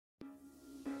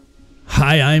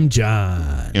Hi, I'm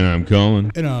John. And I'm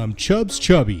Colin. And I'm Chubbs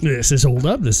Chubby. This is Hold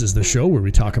Up. This is the show where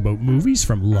we talk about movies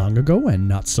from long ago and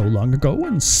not so long ago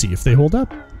and see if they hold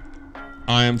up.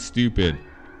 I am stupid.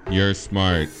 You're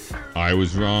smart. I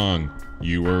was wrong.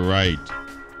 You were right.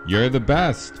 You're the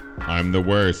best. I'm the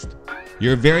worst.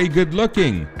 You're very good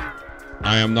looking.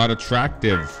 I am not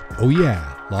attractive. Oh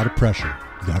yeah, a lot of pressure.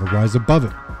 You gotta rise above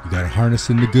it. You gotta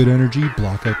harness in the good energy,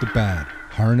 block out the bad.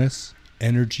 Harness,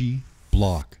 energy,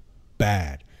 block,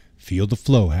 bad. Feel the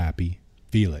flow, Happy.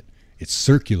 Feel it. It's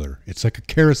circular. It's like a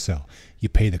carousel. You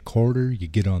pay the quarter, you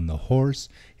get on the horse,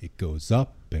 it goes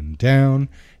up and down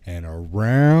and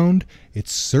around.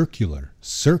 It's circular.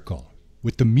 Circle.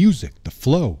 With the music, the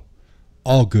flow.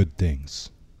 All good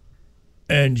things.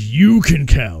 And you can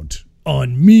count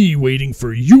on me waiting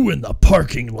for you in the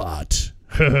parking lot.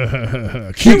 Cue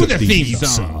the theme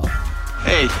song.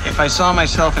 Hey, if I saw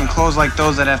myself in clothes like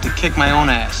those, I'd have to kick my own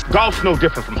ass. Golf's no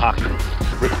different from hockey.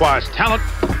 Requires talent,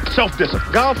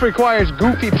 self-discipline. Golf requires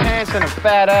goofy pants and a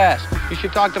fat ass. You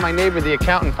should talk to my neighbor, the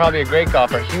accountant, probably a great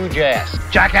golfer, huge ass.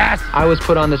 Jackass! I was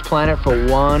put on this planet for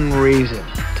one reason,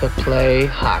 to play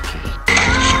hockey.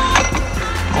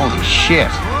 Holy shit.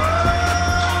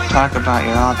 Talk about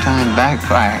your all-time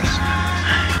backfires.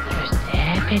 Just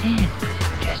tap it in.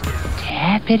 Just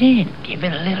tap it in. Give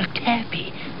it a little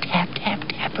tappy. Tap, tap,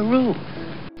 tap-a-roo.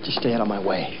 Just stay out of my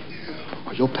way,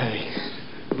 or you'll pay.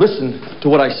 Listen to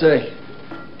what I say.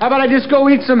 How about I just go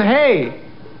eat some hay?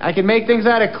 I can make things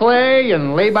out of clay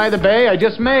and lay by the bay. I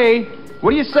just may.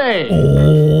 What do you say?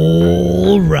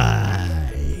 All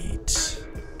right.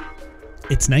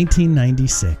 It's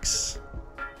 1996.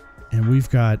 And we've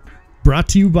got, brought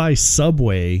to you by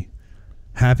Subway,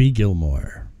 Happy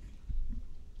Gilmore.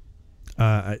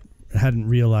 I hadn't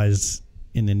realized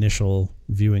in initial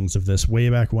viewings of this way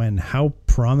back when how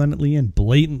prominently and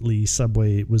blatantly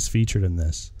Subway was featured in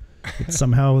this. It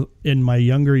somehow in my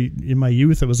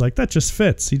youth it was like, that just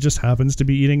fits. He just happens to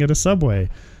be eating at a Subway.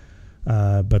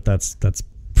 But that's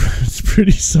it's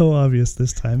pretty so obvious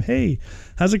this time. Hey,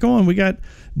 how's it going? We got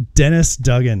Dennis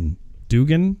Dugan,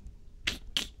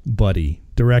 Buddy,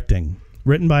 directing.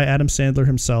 Written by Adam Sandler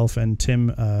himself and Tim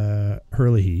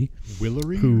Herlihy.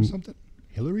 Willery or something?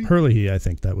 Hillary? Herlihy, I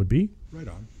think that would be. Right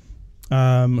on.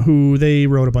 Who they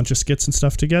wrote a bunch of skits and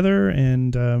stuff together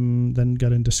and then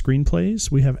got into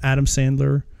screenplays. We have Adam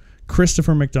Sandler,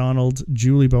 Christopher McDonald,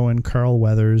 Julie Bowen, Carl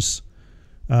Weathers.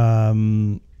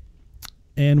 And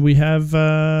we have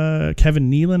Kevin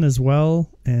Nealon as well.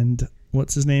 And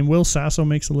what's his name? Will Sasso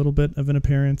makes a little bit of an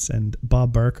appearance. And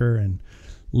Bob Barker and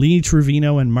Lee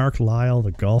Trevino and Mark Lyle,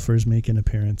 the golfers, make an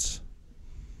appearance.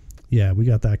 Yeah, we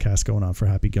got that cast going on for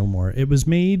Happy Gilmore. It was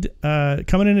made,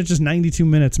 coming in at just 92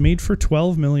 minutes, made for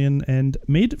 $12 million and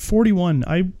made 41.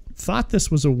 I thought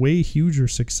this was a way huger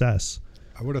success.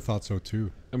 I would have thought so too.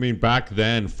 I mean, back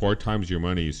then, 4 times your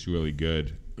money is really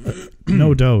good.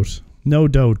 No doubt.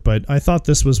 But I thought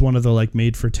this was one of the like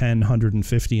made for 10,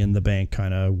 150 in the bank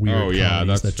kind of weird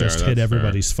comedies that just hit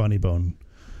everybody's funny bone.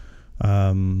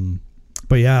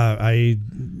 But yeah,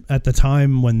 at the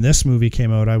time when this movie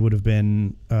came out, I would have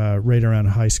been right around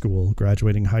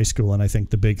graduating high school, and I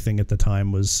think the big thing at the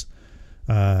time was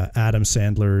Adam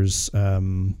Sandler's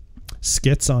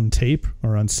skits on tape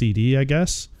or on CD, I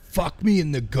guess. Fuck me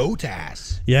in the goat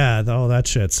ass. Yeah, all that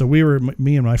shit. So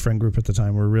me and my friend group at the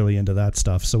time were really into that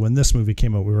stuff. So when this movie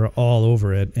came out, we were all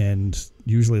over it and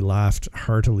usually laughed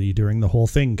heartily during the whole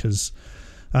thing because...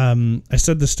 I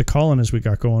said this to Colin as we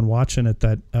got going watching it,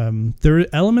 that there are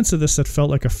elements of this that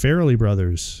felt like a Farrelly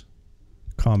Brothers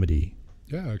comedy.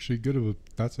 Yeah, actually,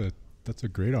 that's a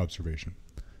great observation.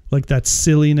 Like that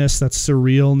silliness, that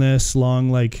surrealness, long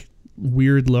like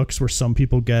weird looks where some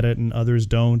people get it and others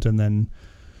don't, and then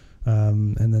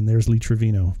there's Lee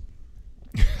Trevino,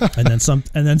 and then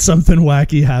something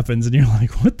wacky happens, and you're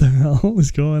like, what the hell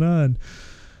is going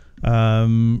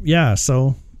on? Yeah,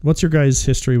 so. What's your guys'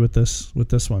 history with this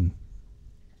one?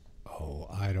 Oh,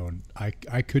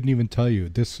 I couldn't even tell you.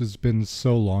 This has been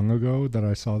so long ago that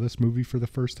I saw this movie for the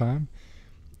first time.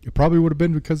 It probably would have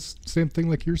been because same thing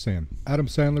like you're saying. Adam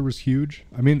Sandler was huge.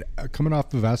 I mean, coming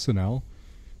off of SNL,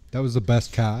 that was the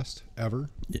best cast ever.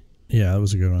 Yeah, that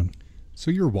was a good one. So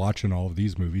you're watching all of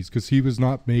these movies because he was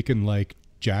not making like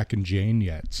Jack and Jane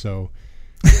yet. So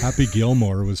Happy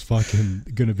Gilmore was fucking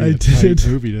gonna be a tight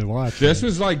movie to watch. This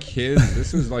was like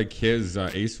his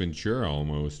Ace Ventura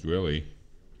almost, really.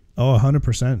 Oh,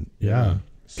 100%. Yeah.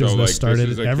 So this started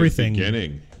this is like everything. His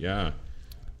beginning. Yeah.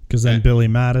 Because then Billy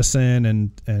Madison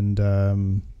and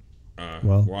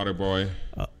Waterboy.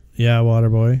 Yeah,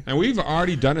 Waterboy. And we've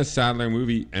already done a Sadler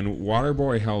movie, and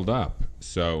Waterboy held up.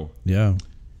 So yeah,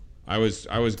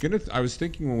 I was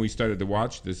thinking when we started to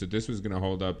watch this that this was gonna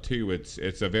hold up too.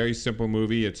 It's a very simple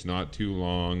movie. It's not too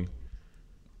long.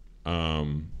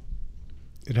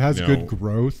 It has good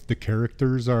growth. The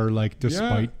characters are like,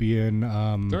 despite being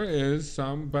there is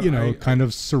some, but kind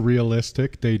of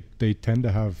surrealistic. They tend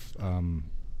to have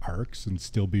arcs and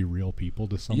still be real people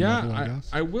to some level, I guess.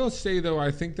 I will say though, I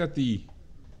think that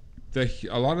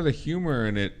a lot of the humor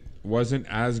in it wasn't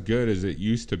as good as it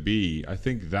used to be. I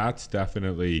think that's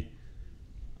definitely,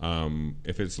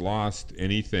 if it's lost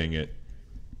anything,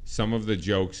 some of the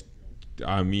jokes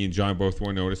me and John both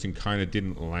were noticing kind of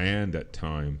didn't land at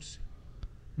times.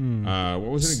 What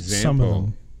was an example? Some of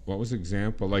them. What was an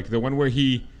example? Like the one where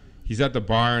he's at the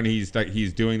bar and he's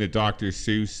doing the Dr.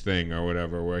 Seuss thing or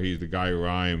whatever, where the guy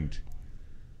rhymed,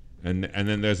 and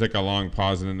then there's like a long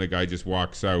pause and then the guy just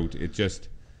walks out.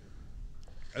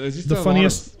 There's just the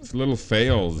funniest lot of little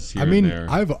fails here I mean, and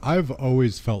there. I've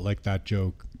always felt like that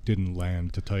joke didn't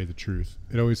land, to tell you the truth.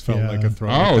 It always felt like a throw.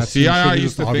 Oh, like see, I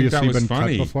used to think obviously that was been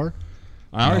funny. cut before.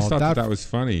 I always thought that was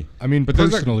funny. I mean, but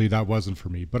personally, that wasn't for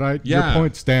me. But your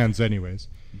point stands, anyways.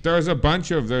 There's a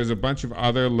bunch of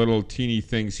other little teeny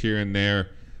things here and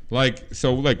there. Like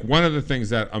one of the things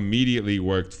that immediately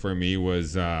worked for me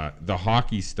was the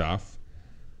hockey stuff,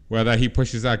 where that he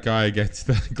pushes that guy against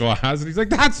the glass and he's like,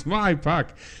 "That's my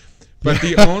puck." But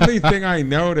the only thing I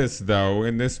noticed though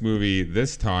in this movie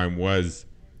this time was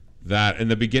that in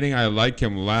the beginning I like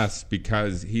him less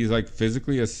because he's like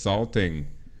physically assaulting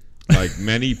like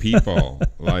many people.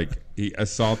 Like he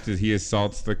assaults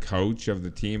the coach of the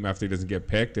team after he doesn't get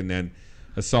picked, and then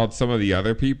assaults some of the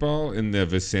other people in the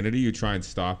vicinity who try and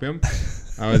stop him.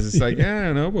 I was just like, I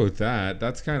don't know about that.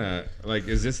 That's kind of like,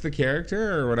 is this the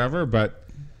character or whatever? But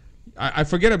I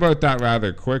forget about that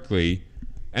rather quickly.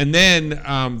 And then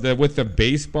with the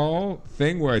baseball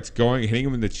thing where it's hitting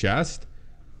him in the chest,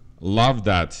 love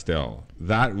that still.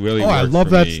 That really worked I love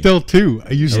for that me. still too.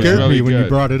 You scared really me when you good.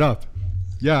 brought it up.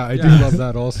 Yeah, I do love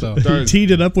that also. He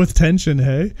teed it up with tension,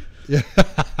 hey? Yeah.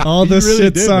 All this really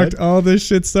shit did, sucked. man. All this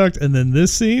shit sucked. And then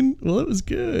this scene, well, it was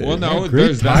good. Well, no, great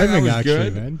there's timing, that was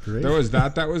actually, good. man. Great. There was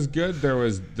that was good. There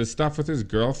was the stuff with his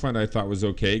girlfriend I thought was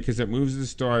okay because it moves the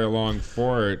story along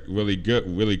for it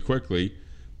really quickly.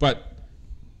 But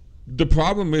the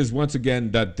problem is, once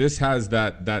again, that this has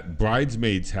that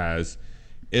Bridesmaids has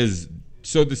is,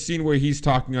 so the scene where he's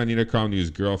talking on intercom to his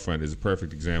girlfriend is a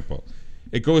perfect example.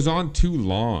 It goes on too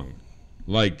long.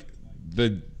 Like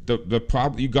the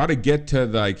problem, you got to get to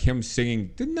like him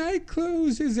singing "The night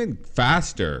closes"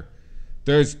 faster.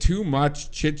 There's too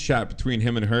much chit chat between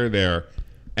him and her there,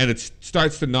 and it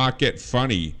starts to not get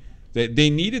funny. They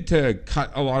needed to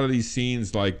cut a lot of these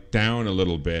scenes like down a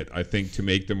little bit, I think, to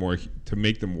make them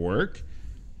work.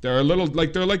 They're a little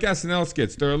like SNL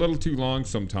skits. They're a little too long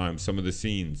sometimes. Some of the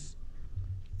scenes.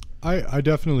 I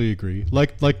definitely agree.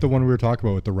 Like the one we were talking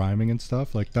about with the rhyming and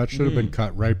stuff. Like that should have been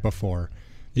cut right before.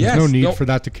 There's no need for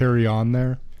that to carry on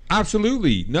there.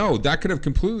 Absolutely. No, that could have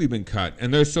completely been cut.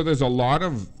 And there's a lot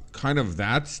of kind of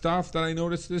that stuff that I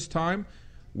noticed this time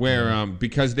where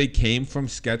because they came from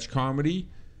sketch comedy,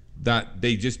 that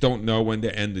they just don't know when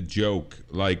to end the joke.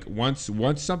 Like once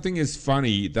something is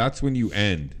funny, that's when you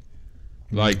end.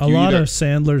 Like a lot of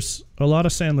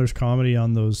Sandler's comedy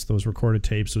on those recorded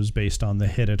tapes was based on the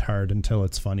hit it hard until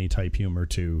it's funny type humor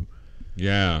too.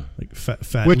 Yeah, like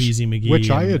Fat Wheezy McGee, which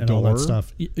I adore. And all that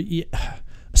stuff.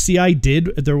 See, I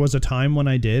did. There was a time when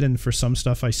I did, and for some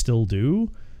stuff I still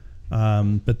do.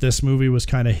 But this movie was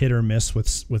kind of hit or miss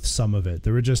with some of it.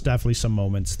 There were just definitely some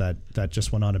moments that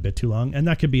just went on a bit too long, and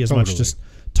that could be as much just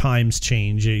times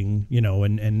changing,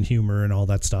 and humor and all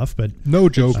that stuff. But no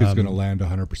joke is going to land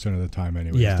 100% of the time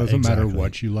anyway. Yeah, it doesn't exactly. matter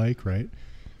what you like, right?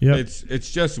 Yeah,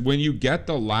 it's just when you get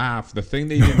the laugh, the thing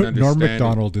they didn't understand. Norm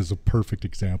Macdonald is a perfect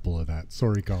example of that.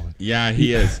 Sorry, Colin. Yeah,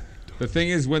 he is. The thing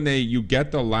is, when you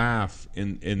get the laugh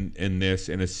in this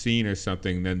in a scene or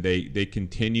something, then they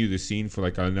continue the scene for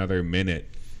like another minute,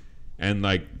 and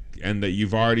that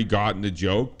you've already gotten the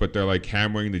joke, but they're like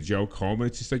hammering the joke home, and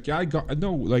it's just like, yeah,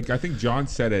 I think John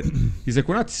said it. He's like,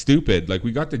 we're not stupid. Like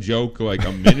we got the joke like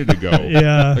a minute ago.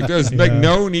 Yeah, like there's like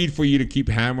no need for you to keep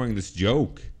hammering this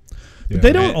joke. But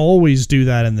they don't always do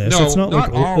that in this. No, it's not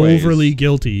like always. overly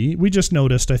guilty. We just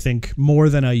noticed, I think, more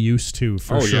than I used to,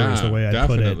 for sure, yeah, is the way I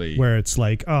definitely. put it. Where it's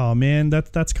like, oh man,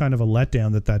 that's kind of a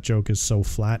letdown that joke is so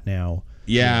flat now.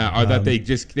 Yeah, or that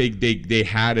they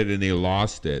had it and they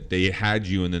lost it. They had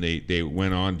you and then they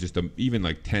went on just even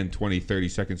like 10, 20, 30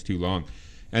 seconds too long.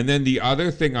 And then the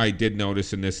other thing I did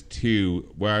notice in this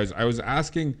too, whereas I was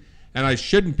asking, and I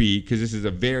shouldn't be because this is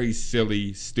a very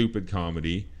silly, stupid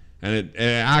comedy, and it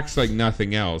acts like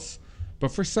nothing else.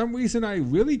 But for some reason, I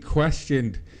really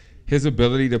questioned his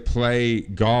ability to play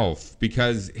golf,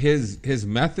 because his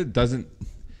method doesn't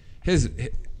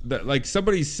like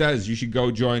somebody says you should go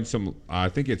join some I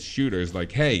think it's shooters,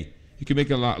 like, hey, you can make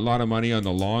a lot of money on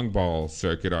the long ball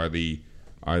circuit or the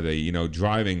long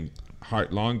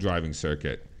driving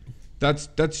circuit.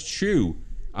 That's true,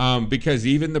 because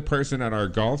even the person at our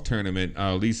golf tournament,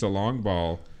 Lisa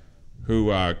Longball,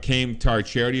 who came to our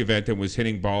charity event and was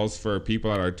hitting balls for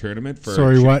people at our tournament.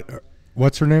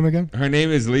 What's her name again? Her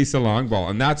name is Lisa Longball,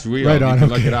 and that's real. Right on. You can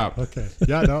look it up. Okay.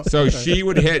 Yeah, no. So she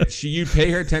would hit. You'd pay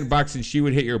her $10, and she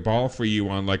would hit your ball for you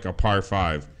on like a par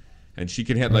 5, and she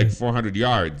can hit like 400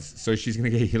 yards. So she's gonna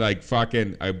get you like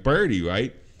fucking a birdie,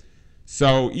 right?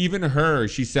 So even her,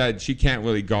 she said she can't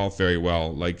really golf very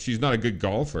well. Like, she's not a good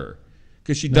golfer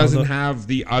because she doesn't have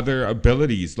the other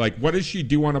abilities. Like, what does she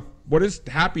do what does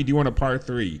Happy do on a par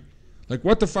 3? Like,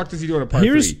 what the fuck does he do on a par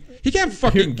 3? He can't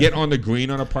fucking get on the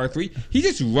green on a par 3. He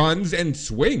just runs and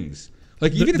swings.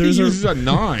 Like, even if he uses a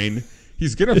 9,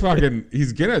 he's gonna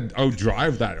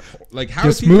outdrive that. Like, how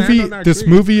does he land on that This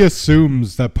green? movie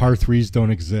assumes that par 3s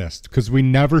don't exist because we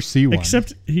never see one.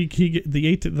 Except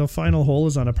the final hole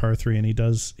is on a par 3, and he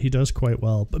does quite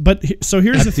well. But so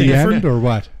here's the thing. At the end or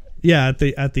what? Yeah, at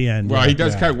the end. Well, yeah. he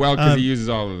does quite well because he uses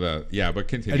all of the but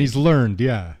continue. And he's learned,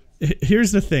 yeah.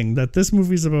 Here's the thing, that this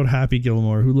movie's about Happy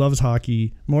Gilmore, who loves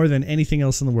hockey more than anything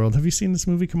else in the world. Have you seen this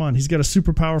movie? Come on. He's got a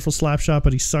super powerful slap shot,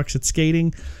 but he sucks at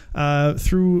skating.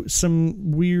 Through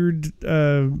some weird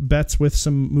bets with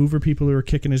some mover people who are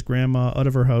kicking his grandma out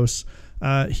of her house,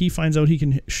 he finds out he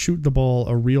can shoot the ball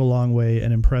a real long way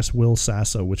and impress Will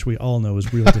Sasso, which we all know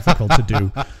is real difficult to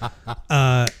do.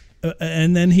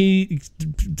 And then he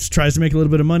tries to make a little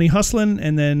bit of money hustling,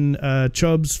 and then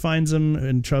Chubbs finds him,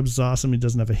 and Chubbs is awesome. He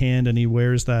doesn't have a hand, and he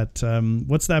wears that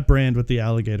what's that brand with the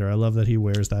alligator? I love that he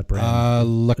wears that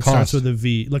brand. Lacoste. It starts with a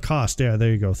V. Lacoste. Yeah,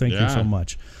 there you go. Thank you so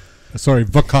much. Sorry,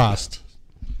 Vacoste.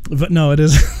 But no, it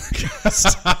is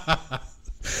Lacoste.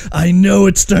 I know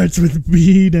it starts with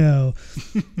B now.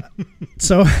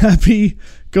 So Happy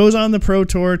goes on the pro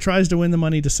tour, tries to win the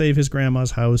money to save his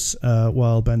grandma's house,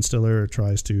 while Ben Stiller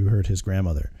tries to hurt his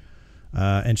grandmother.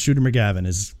 And Shooter McGavin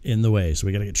is in the way, so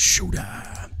we got to get Shooter.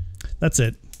 That's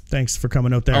it. Thanks for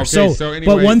coming out there. Okay, so anyway,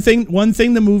 but one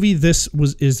thing the movie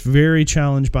is very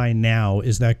challenged by now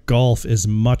is that golf is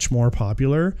much more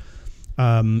popular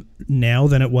now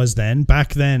than it was then.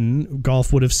 Back then,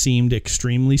 golf would have seemed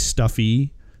extremely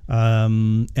stuffy.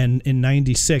 And in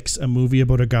 96, a movie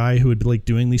about a guy who would be like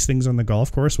doing these things on the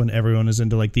golf course when everyone is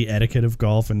into like the etiquette of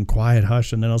golf and quiet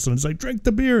hush, and then all of a sudden it's like, drink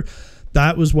the beer.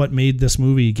 That was what made this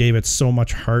movie, gave it so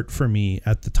much heart for me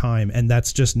at the time. And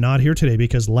that's just not here today,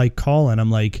 because like Colin,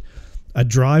 I'm like, a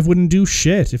drive wouldn't do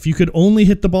shit. If you could only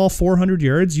hit the ball 400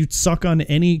 yards, you'd suck on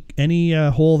any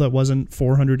hole that wasn't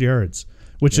 400 yards,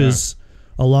 which is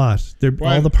a lot.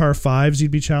 All the par 5s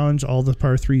you'd be challenged, all the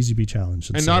par 3s you'd be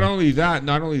challenged. And not only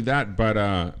that,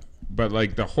 but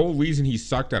like the whole reason he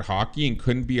sucked at hockey and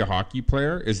couldn't be a hockey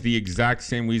player is the exact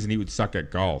same reason he would suck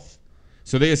at golf.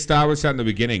 So they established that in the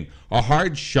beginning. A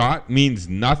hard shot means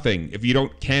nothing if you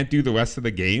can't do the rest of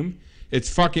the game. It's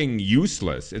fucking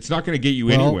useless. It's not going to get you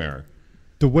anywhere.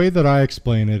 The way that I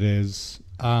explain it is,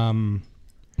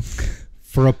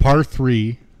 for a par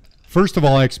 3, first of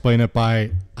all, I explain it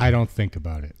by I don't think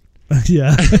about it.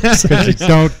 Yeah, because you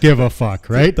don't give a fuck,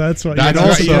 right? That's what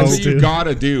you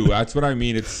gotta do. That's what I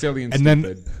mean. It's silly and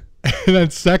stupid. And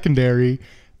then secondary,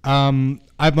 I'm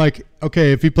like,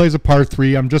 okay, if he plays a par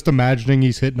 3, I'm just imagining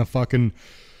he's hitting a fucking,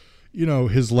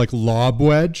 his like lob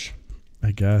wedge,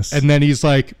 I guess. And then he's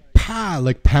like,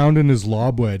 pounding his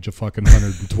lob wedge a fucking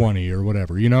 120 or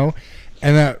whatever, and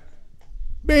that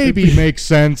maybe makes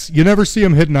sense. You never see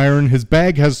him hit an iron. His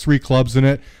bag has 3 clubs in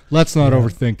it. Let's not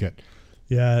overthink it.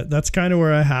 Yeah, that's kind of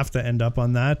where I have to end up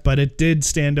on that. But it did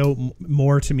stand out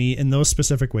more to me in those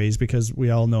specific ways, because we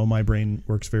all know my brain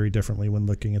works very differently when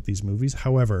looking at these movies.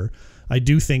 However, I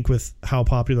do think with how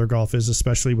popular golf is,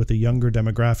 especially with the younger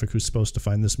demographic who's supposed to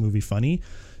find this movie funny,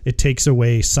 it takes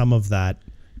away some of that.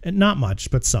 And not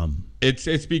much, but some.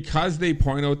 It's because they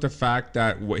point out the fact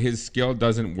that his skill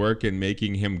doesn't work in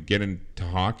making him get into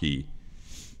hockey,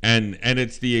 and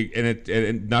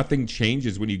nothing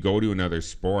changes when you go to another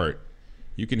sport.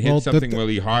 You can hit something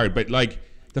really hard, but like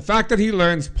the fact that he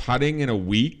learns putting in a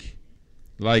week,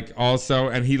 like also,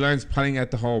 and he learns putting at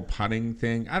the whole putting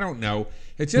thing. I don't know.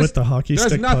 It's just with the hockey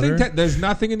stick putter. There's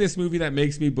nothing in this movie that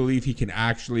makes me believe he can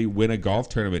actually win a golf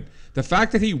tournament. The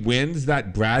fact that he wins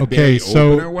that Bradbury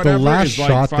Open or whatever, the last is like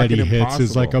shot that he hits impossible.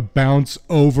 is like a bounce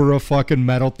over a fucking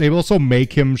metal. They also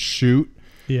make him shoot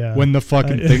Yeah. when the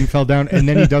fucking thing fell down, and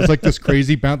then he does like this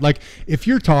crazy bounce. Like, if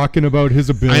you're talking about his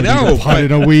ability to putt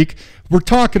in a week, we're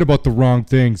talking about the wrong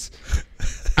things.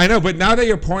 I know, but now that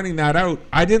you're pointing that out,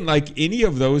 I didn't like any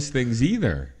of those things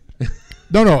either.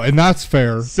 No, and that's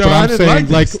fair. So but I I'm didn't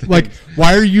saying, like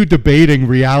why are you debating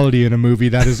reality in a movie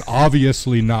that is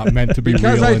obviously not meant to be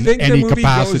Because real I in think the any movie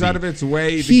capacity? goes out of its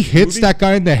way. He hits that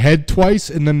guy in the head twice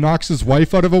and then knocks his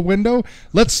wife out of a window.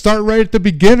 Let's start right at the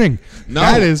beginning. No.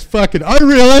 That is fucking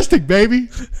unrealistic, baby.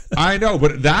 I know,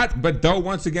 but though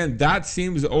once again, that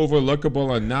seems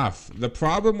overlookable enough. The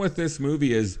problem with this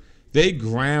movie is they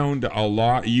ground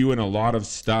you in a lot of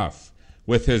stuff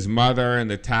with his mother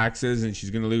and the taxes, and she's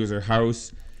going to lose her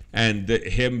house, and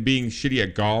him being shitty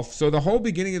at golf. So the whole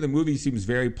beginning of the movie seems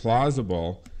very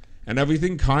plausible, and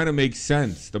everything kind of makes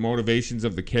sense. The motivations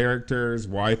of the characters,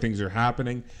 why things are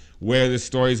happening, where the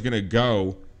story's going to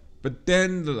go. But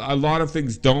then a lot of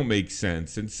things don't make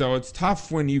sense, and so it's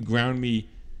tough when you ground me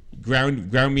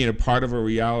in a part of a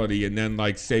reality and then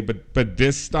like say, but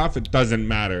this stuff, it doesn't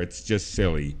matter. It's just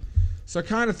silly. So I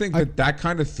kind of think that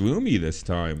kind of threw me this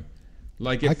time.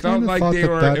 Like it felt like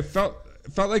it felt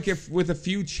like if with a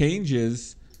few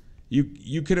changes,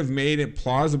 you could have made it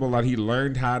plausible that he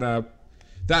learned how to.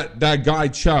 That guy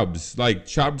Chubbs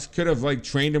could have like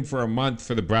trained him for a month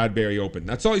for the Bradbury Open.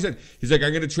 That's all he said. He's like, I'm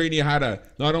going to train you how to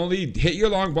not only hit your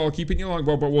long ball, keep hitting your long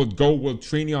ball, but we'll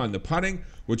train you on the putting.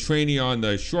 We'll train you on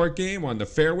the short game, on the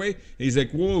fairway. And he's like,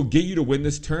 we'll get you to win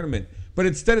this tournament. But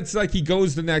instead, it's like he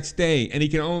goes the next day and he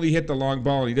can only hit the long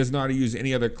ball and he doesn't know how to use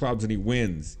any other clubs and he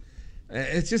wins.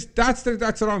 It's just that's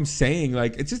what I'm saying.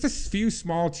 Like, it's just a few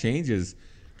small changes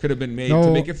could have been made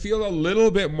to make it feel a little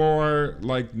bit more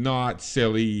like not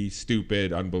silly,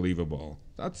 stupid, unbelievable.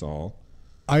 That's all.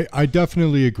 I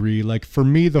definitely agree. Like, for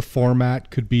me, the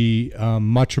format could be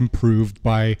much improved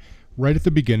by right at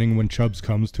the beginning when Chubbs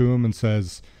comes to him and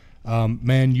says,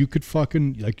 man, you could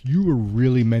fucking, like, you were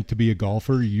really meant to be a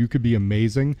golfer. You could be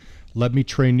amazing. Let me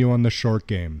train you on the short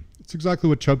game. It's exactly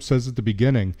what Chubbs says at the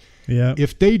beginning. Yeah.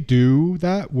 If they do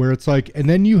that, where it's like, and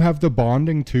then you have the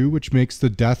bonding too, which makes the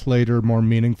death later more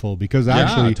meaningful, because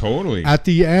actually, totally. At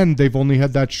the end, they've only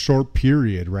had that short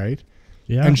period, right?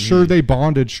 Yeah. And sure, they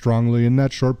bonded strongly in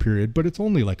that short period, but it's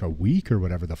only like a week or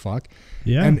whatever the fuck.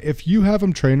 Yeah. And if you have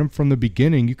them train them from the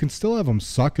beginning, you can still have them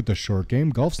suck at the short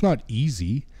game. Golf's not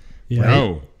easy. Yeah.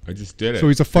 No, I just did it. So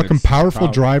he's a fucking powerful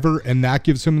driver, and that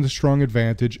gives him the strong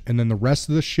advantage. And then the rest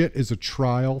of the shit is a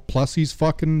trial. Plus, he's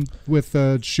fucking with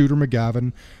Shooter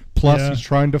McGavin. Plus, he's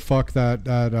trying to fuck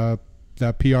that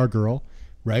PR girl,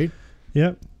 right?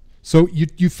 Yep. So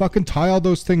you fucking tie all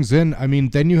those things in. I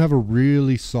mean, then you have a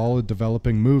really solid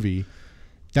developing movie.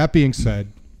 That being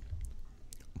said,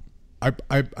 I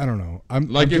don't know.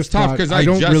 I'm it's just tough because I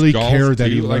don't just really golfed, care that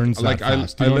he dude. learns that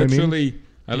fast. You know what I mean?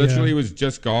 I literally was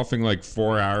just golfing like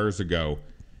 4 hours ago,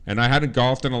 and I hadn't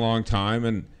golfed in a long time,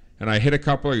 and I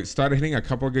started hitting a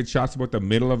couple of good shots about the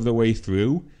middle of the way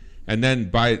through, and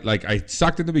then I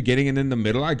sucked in the beginning, and in the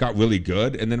middle I got really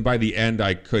good, and then by the end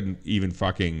I couldn't even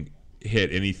fucking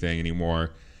hit anything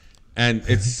anymore, and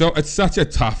it's such a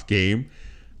tough game.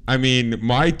 I mean,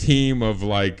 my team of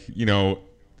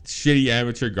shitty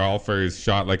amateur golfers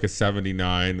shot like a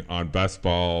 79 on best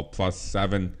ball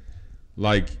 +7.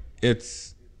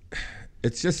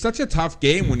 It's just such a tough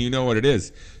game when you know what it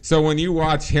is. So when you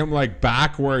watch him walk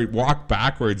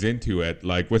backwards into it,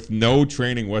 like with no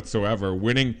training whatsoever,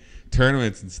 winning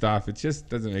tournaments and stuff, it just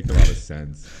doesn't make a lot of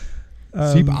sense.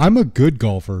 See, I'm a good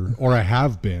golfer, or I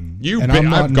have been.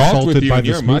 I've golfed with you, and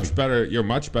you're much better. You're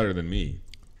much better than me.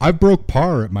 I broke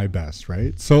par at my best,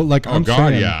 right? So I'm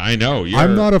saying, I know.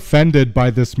 I'm not offended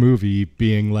by this movie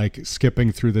being like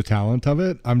skipping through the talent of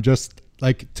it. I'm just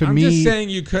I'm just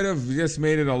saying you could have just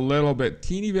made it a little bit,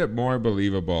 teeny bit more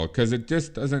believable, because it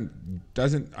just doesn't.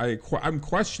 I'm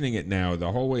questioning it now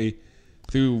the whole way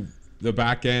through the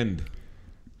back end.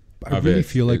 I really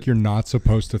feel like you're not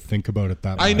supposed to think about it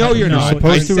that way. I know you're not. Supposed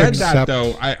I to said that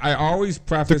though. I always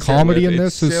preface the comedy in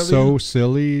this is so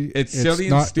silly. It's silly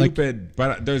and stupid,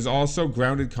 but there's also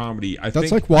grounded comedy.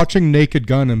 That's like watching Naked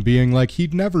Gun and being like,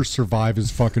 he'd never survive his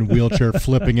fucking wheelchair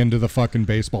flipping into the fucking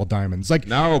baseball diamonds. Like,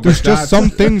 no, there's just some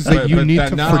things that you need to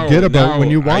forget about when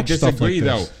you watch stuff like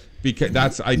this.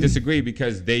 I disagree,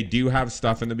 because they do have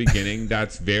stuff in the beginning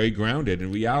that's very grounded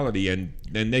in reality, and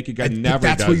Naked Gun never does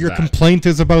that. That's what your complaint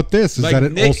is about this, is that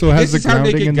it also has the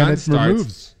grounding and then it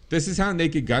removes. This is how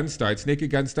Naked Gun starts. Naked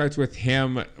Gun starts with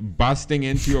him busting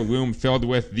into a room filled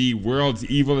with the world's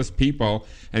evilest people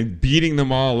and beating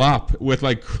them all up with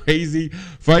like crazy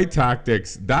fight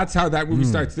tactics. That's how that movie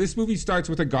starts. This movie starts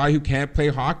with a guy who can't play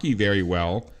hockey very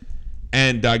well,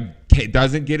 and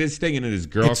doesn't get his thing, and then his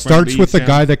girlfriend. It starts with leaves a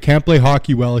guy him. that can't play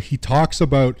hockey well. He talks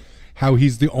about how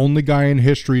he's the only guy in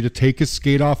history to take his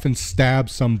skate off and stab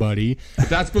somebody.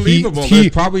 That's believable. There's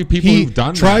probably people who've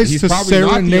done that. Tries He's to probably not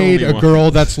the serenade only a one.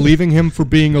 girl that's leaving him for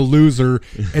being a loser,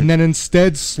 and then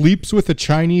instead sleeps with a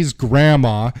Chinese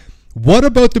grandma. What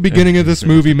about the beginning of this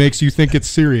movie makes you think it's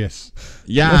serious?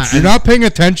 Yeah, You're not paying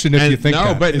attention if you think no,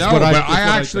 that. but is no, what but is what I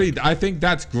actually think. I think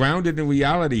that's grounded in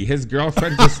reality. His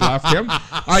girlfriend just left him.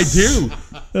 I do.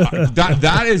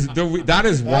 That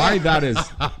is why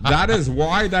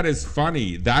that is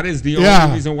funny. That is the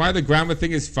only reason why the grandma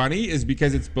thing is funny is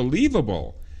because it's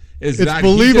believable. It's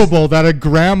believable that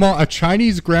a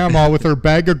Chinese grandma with her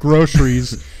bag of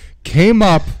groceries came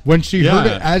up when she heard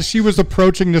it as she was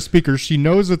approaching the speaker. She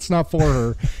knows it's not for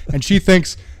her, and she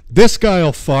thinks, this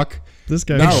guy'll fuck. This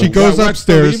guy. No, will- she goes what's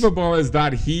upstairs. believable is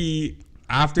that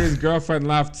after his girlfriend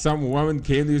left, some woman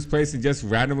came to his place and just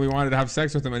randomly wanted to have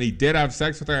sex with him, and he did have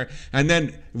sex with her, and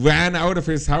then ran out of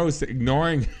his house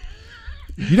ignoring.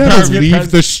 You never leave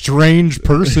the strange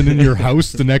person in your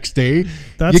house the next day.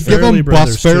 That's you give Fairly them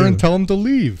Brothers, bus fare too. and tell them to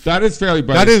leave. That is Fairly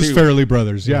Brothers. That is too. Fairly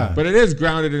Brothers, yeah. But it is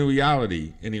grounded in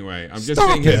reality, anyway. I'm just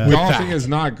Stop saying his it with golfing that. is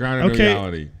not grounded Okay. in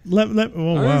reality.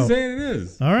 Oh, I'm wow. just saying it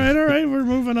is. All right. We're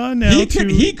moving on now.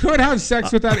 He could have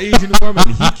sex with that Asian woman.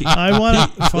 I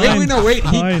want to. Wait.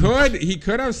 Fine. He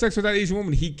could have sex with that Asian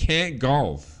woman. He can't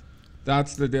golf.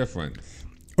 That's the difference.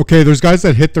 Okay, there's guys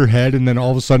that hit their head and then all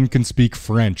of a sudden can speak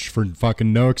French for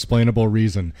fucking no explainable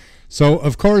reason. So,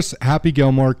 of course, Happy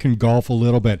Gilmore can golf a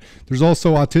little bit. There's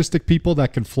also autistic people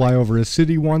that can fly over a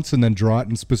city once and then draw it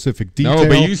in specific detail. No,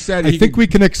 but you said I think we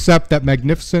can accept that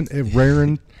magnificent,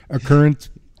 rare occurrence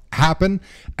happen.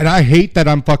 And I hate that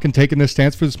I'm fucking taking this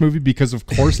stance for this movie because, of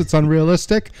course, it's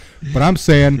unrealistic. But I'm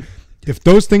saying if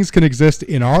those things can exist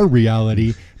in our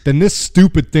reality, then this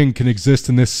stupid thing can exist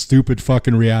in this stupid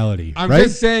fucking reality. I'm right?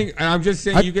 just saying. I I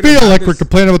feel like we're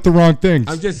complaining about the wrong things.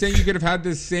 I'm just saying you could have had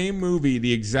the same movie,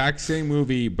 the exact same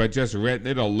movie, but just written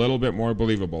it a little bit more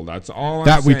believable. That's all I'm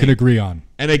saying. That we can agree on.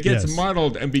 And it gets Yes.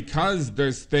 muddled, and because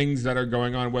there's things that are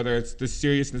going on, whether it's the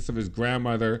seriousness of his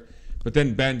grandmother, but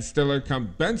then Ben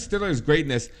Stiller's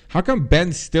greatness. How come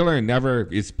Ben Stiller never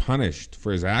is punished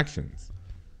for his actions?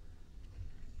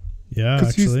 Yeah,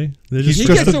 'Cause he's- actually, they he's just,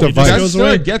 just a device. Ben goes Stiller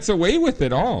away. gets away with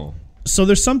it all. So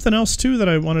there's something else too that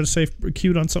I wanted to say,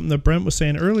 cute on something that Brent was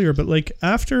saying earlier. But like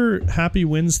after Happy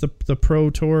wins the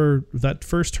pro tour, that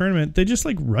first tournament, they just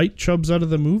like write Chubbs out of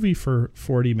the movie for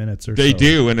 40 minutes or so. They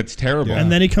do, and it's terrible.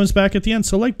 And then he comes back at the end.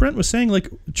 So like Brent was saying,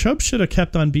 like Chubb should have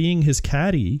kept on being his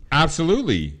caddy.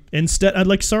 Absolutely. Instead, I'd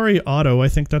like, sorry, Otto, I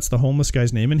think that's the homeless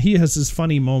guy's name. And he has his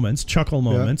funny moments, chuckle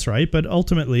moments, right? But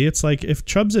ultimately, it's like if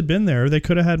Chubbs had been there, they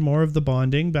could have had more of the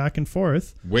bonding back and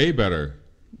forth. Way better.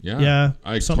 Yeah. Yeah,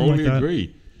 I something totally like that.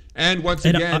 agree. And once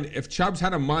And again, if Chubbs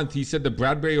had a month, he said the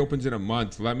Bradbury opens in a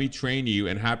month. Let me train you.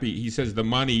 And Happy, he says the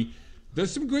money.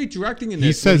 There's some great directing in He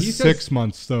this. says 6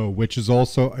 months though, which is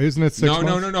also isn't it 6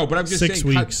 months? No. But I'm just 6 saying.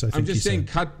 weeks, I think I'm just he saying. said.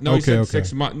 Cut. No, he Okay, said okay.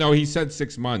 6 months. No, he said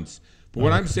 6 months. But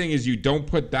what I'm saying is, you don't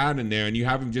put that in there, and you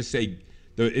have him just say,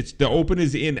 the open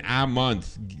is in a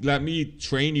month. Let me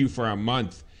train you for a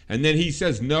month. And then he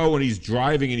says no when he's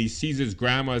driving, and he sees his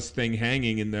grandma's thing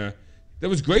hanging in the. That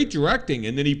was great directing.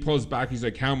 And then he pulls back. He's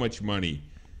like, "How much money?"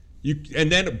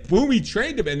 And then boom, he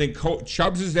trained him, and then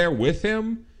Chubbs is there with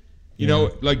him. You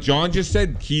know, like John just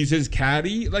said, he's his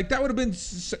caddy. Like that would have been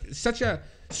such a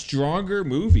stronger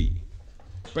movie.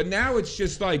 But now it's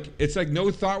just like no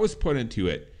thought was put into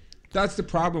it. That's the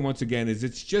problem. Once again, is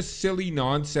it's just silly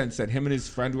nonsense that him and his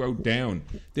friend wrote down.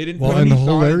 They didn't put any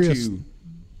thought into.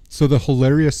 So the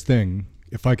hilarious thing,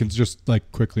 if I can just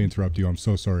like quickly interrupt you, I'm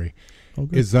so sorry,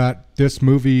 is that this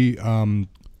movie, Adam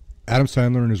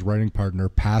Sandler and his writing partner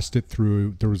passed it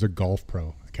through. There was a golf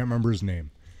pro. I can't remember his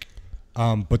name,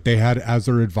 but they had as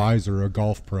their advisor a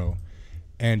golf pro,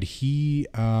 and he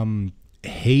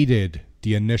hated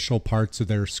the initial parts of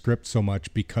their script so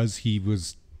much because he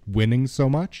was winning so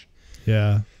much.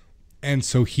 Yeah. And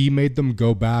so he made them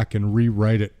go back and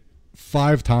rewrite it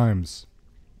 5 times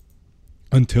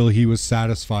until he was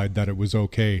satisfied that it was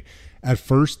okay. At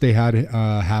first, they had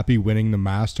Happy winning the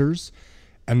Masters,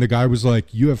 and the guy was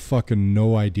like, "You have fucking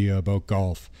no idea about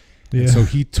golf." Yeah. And so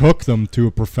he took them to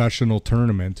a professional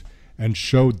tournament and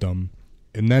showed them,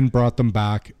 and then brought them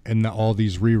back and all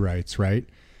these rewrites, right?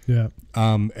 Yeah.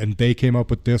 And they came up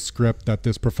with this script that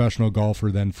this professional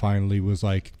golfer then finally was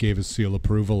like, gave his seal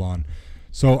approval on.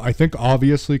 So I think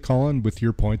obviously, Colin, with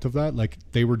your point of that, like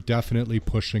they were definitely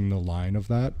pushing the line of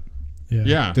that.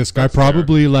 Yeah. This guy that's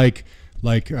probably like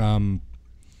with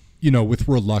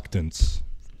reluctance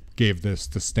gave this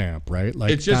the stamp, right?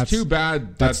 Like it's just too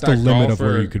bad that's that the limit golfer,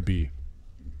 of where you could be.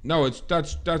 No,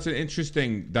 that's an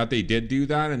interesting that they did do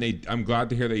that, and I'm glad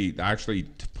to hear they actually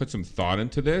put some thought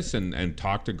into this and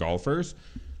talk to golfers.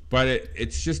 But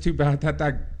it's just too bad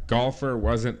that golfer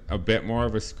wasn't a bit more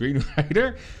of a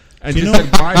screenwriter. And just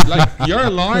like, why, like your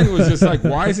line was just like,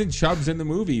 why isn't Chubbs in the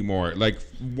movie more? Like,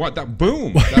 what that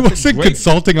boom? Well, he wasn't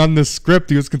consulting on the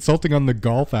script. He was consulting on the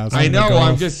golf aspect. I know.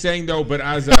 I'm just saying though, but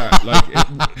as a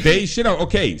they should have.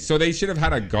 Okay, so they should have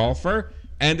had a golfer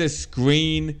and a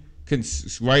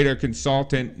writer,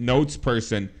 consultant, notes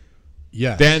person.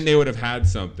 Yes. Then they would have had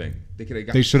something. They could have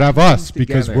got. They should have us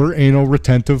because we're anal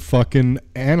retentive fucking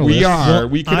analysts. We are. Well,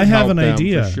 we can. I have an them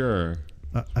idea. For sure.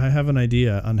 I have an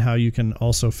idea on how you can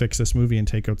also fix this movie and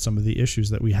take out some of the issues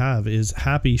that we have. Is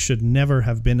Happy should never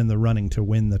have been in the running to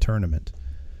win the tournament.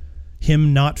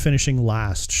 Him not finishing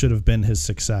last should have been his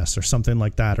success or something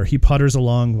like that. Or he putters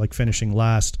along like finishing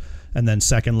last and then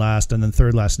second last and then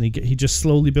third last. And he just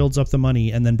slowly builds up the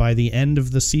money. And then by the end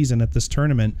of the season at this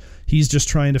tournament, he's just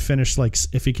trying to finish, like,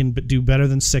 if he can do better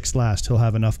than sixth last, he'll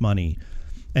have enough money.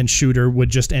 And Shooter would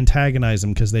just antagonize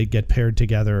him because they'd get paired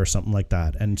together or something like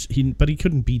that. But he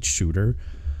couldn't beat Shooter.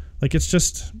 Like, it's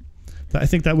just, I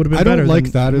think that would have been better. I don't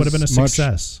like that. Would have been a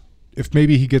success. If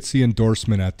maybe he gets the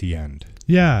endorsement at the end.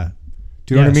 Yeah.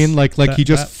 Do you know what I mean? Like he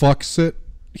just fucks it.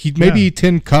 He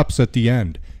tin cups at the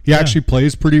end. He actually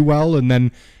plays pretty well, and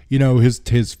then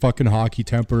his fucking hockey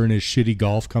temper and his shitty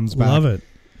golf comes back. Love it.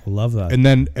 Love that. And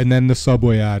then the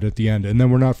Subway ad at the end, and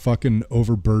then we're not fucking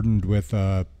overburdened with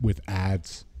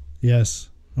ads. Yes.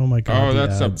 Oh my god.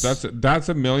 Oh, that's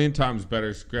a million times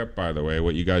better script, by the way.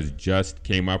 What you guys just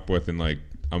came up with in like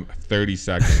 30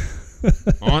 seconds.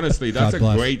 Honestly, that's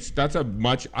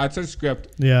that's a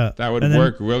script. Yeah. That would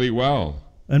work really well.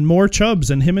 And more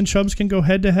Chubbs, and him and Chubbs can go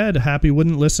head to head. Happy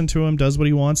wouldn't listen to him, does what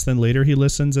he wants. Then later he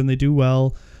listens, and they do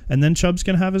well. And then Chubbs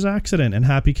can have his accident, and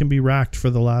Happy can be racked for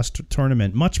the last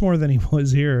tournament, much more than he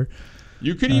was here.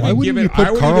 You could even why wouldn't you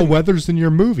put Carl Weathers in your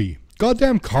movie?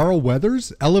 Goddamn, Carl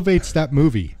Weathers elevates that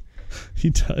movie. He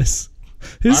does.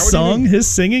 His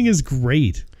singing is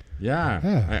great.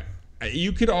 Yeah.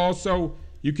 You could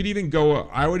even go.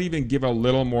 I would even give a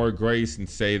little more grace and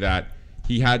say that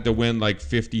he had to win like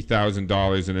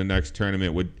 $50,000 in the next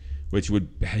tournament,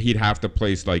 he'd have to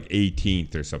place like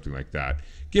 18th or something like that.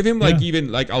 Give him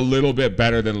even like a little bit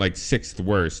better than like sixth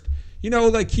worst.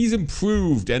 Like he's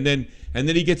improved, and then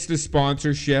he gets the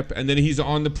sponsorship, and then he's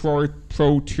on the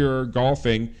pro tour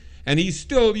golfing, and he's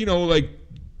still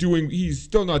he's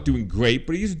still not doing great,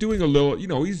 but he's doing a little.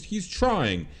 He's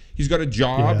trying. He's got a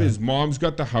job. Yeah. His mom's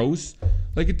got the house.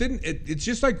 Like it's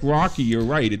just like Rocky. You're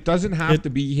right. It doesn't have to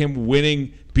be him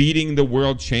beating the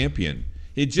world champion.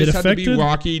 It just had to be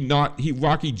Rocky.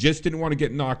 Rocky just didn't want to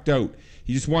get knocked out.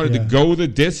 He just wanted to go the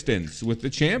distance with the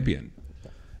champion.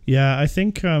 Yeah, I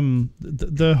think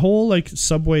the whole like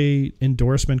Subway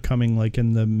endorsement coming like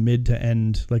in the mid to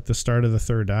end, like the start of the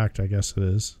third act, I guess it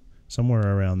is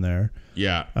somewhere around there.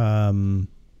 Yeah.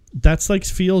 That's like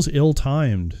feels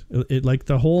ill-timed. It like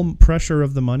the whole pressure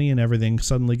of the money and everything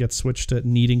suddenly gets switched to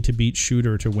needing to beat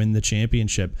Shooter to win the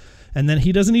championship, and then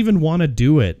he doesn't even want to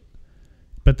do it.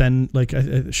 But then like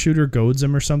a Shooter goads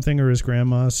him or something, or his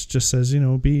grandma just says,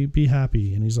 be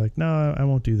happy, and he's like, no, I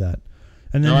won't do that.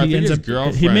 And then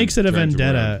he makes it a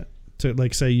vendetta to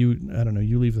like say you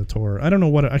leave the tour. I don't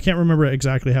know I can't remember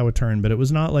exactly how it turned, but it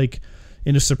was not like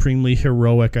in a supremely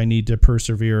heroic, I need to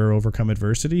persevere or overcome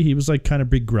adversity. He was like kind of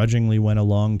begrudgingly went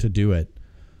along to do it.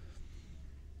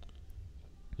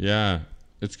 Yeah.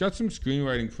 It's got some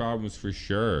screenwriting problems for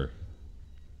sure.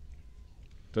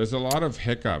 There's a lot of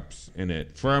hiccups in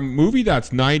it. For a movie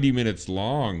that's 90 minutes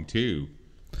long, too.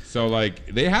 So, like,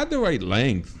 they had the right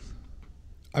length.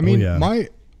 I mean,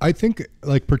 I think,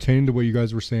 like, pertaining to what you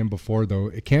guys were saying before, though,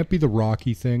 it can't be the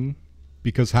Rocky thing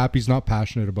because Happy's not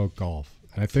passionate about golf.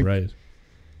 And I think... Right.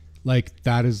 Like,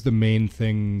 that is the main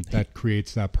thing that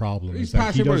creates that problem. He's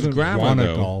passionate about his grandma, want to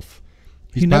though. Golf.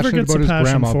 He never gets a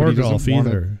passion for golf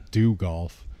either. Do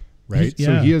golf, right?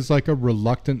 So he is like a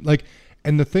reluctant, like,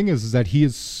 and the thing is that he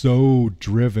is so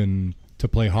driven to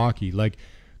play hockey. Like,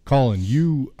 Colin,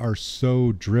 you are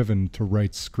so driven to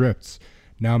write scripts.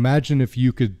 Now imagine if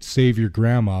you could save your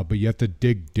grandma, but you have to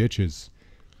dig ditches.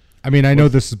 I mean, I know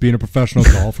this is being a professional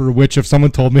golfer, which if someone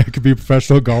told me I could be a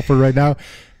professional golfer right now,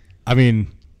 I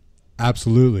mean...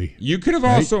 Absolutely. You could have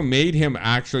also made him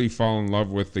actually fall in love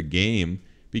with the game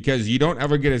because you don't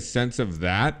ever get a sense of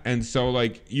that. And so,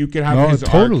 like, you could have his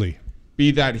arc be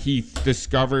that he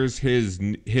discovers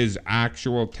his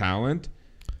actual talent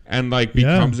and, like,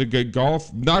 becomes a good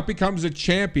not becomes a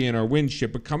champion or wins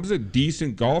shit, becomes a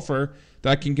decent golfer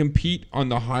that can compete on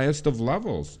the highest of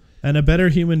levels. And a better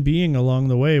human being along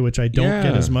the way, which I don't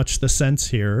get as much the sense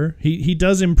here. He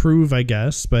does improve, I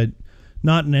guess, but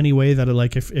not in any way that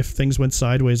like if things went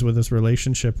sideways with his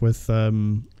relationship with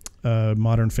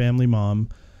Modern Family mom,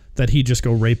 that he'd just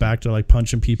go right back to like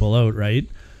punching people out, right?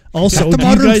 Also, the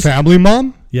Modern Family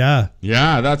mom? Yeah.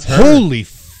 Yeah, that's her. Holy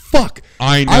fuck.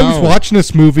 I know. I was watching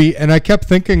this movie and I kept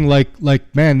thinking like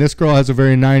man, this girl has a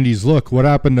very 90s look. What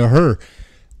happened to her?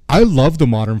 I love the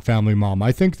Modern Family mom.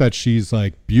 I think that she's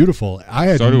like beautiful. I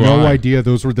had no idea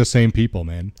those were the same people,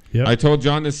 man. Yep. I told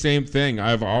John the same thing.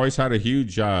 I've always had a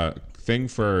huge thing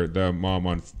for the mom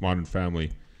on Modern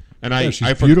Family. And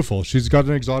she's beautiful. She's got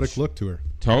an exotic look to her.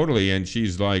 Totally, and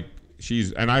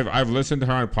I've listened to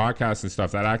her on podcasts and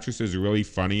stuff. That actress is really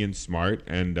funny and smart,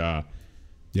 and I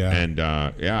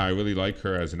really like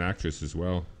her as an actress as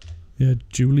well. Yeah,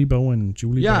 Julie Bowen.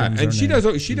 Yeah, and she does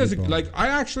like I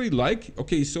actually like.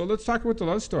 Okay, so let's talk about the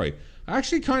love story. I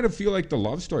actually kind of feel like the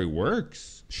love story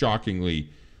works shockingly.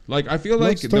 Like I feel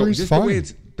like the way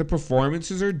the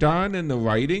performances are done and the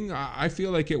writing, I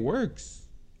feel like it works.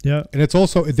 Yeah, and it's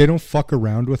also they don't fuck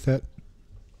around with it.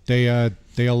 They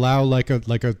allow like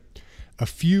a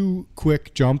few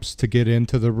quick jumps to get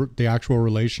into the actual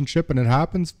relationship, and it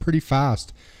happens pretty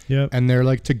fast. Yeah, and they're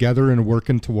like together and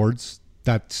working towards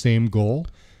that same goal.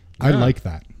 Yeah. I like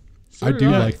that. I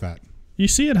do like that. You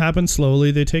see it happen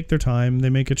slowly. They take their time. They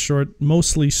make it short,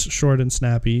 mostly short and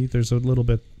snappy. There's a little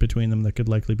bit between them that could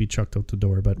likely be chucked out the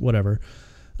door, but whatever.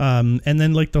 And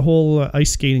then like the whole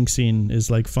ice skating scene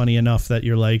is like funny enough that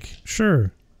you're like,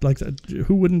 sure, like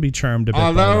who wouldn't be charmed a bit?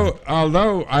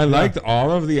 Although I liked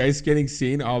all of the ice skating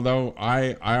scene. Although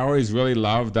I always really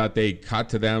loved that they cut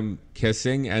to them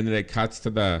kissing and then it cuts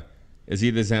to is he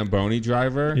the Zamboni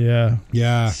driver?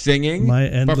 Yeah. Singing. My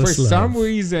endless But for love.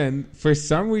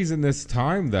 some reason this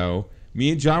time though,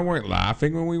 me and John weren't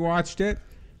laughing when we watched it.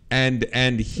 And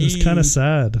he was kind of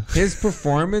sad. His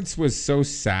performance was so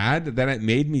sad that it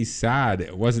made me sad.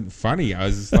 It wasn't funny. I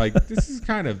was just like, this is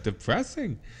kind of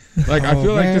depressing. Like I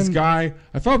feel like this guy.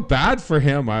 I felt bad for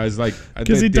him. I was like,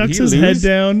 because he ducks his head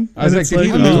down. I was like, did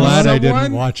he lose I'm glad someone? I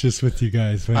didn't watch this with you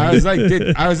guys. Man. I was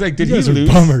like, did he lose?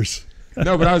 Bummers.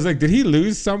 No, but I was like, did he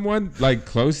lose someone like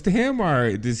close to him, or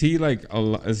is he like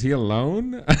is he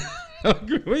alone?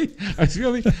 Really, I was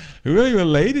really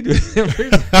related with him.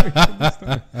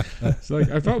 It's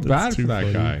like I felt bad for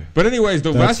that guy. But anyways,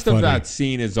 the rest of that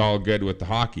scene is all good with the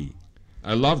hockey.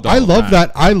 I love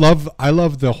that. I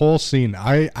love the whole scene.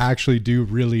 I actually do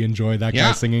really enjoy that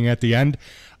guy singing at the end.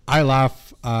 I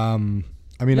laugh. I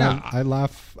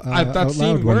laugh. That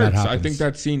scene works. I think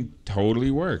that scene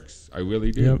totally works. I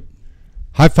really do. Yep.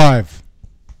 High five.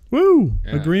 Woo!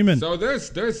 Yeah. Agreement. So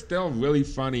there's still really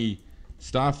funny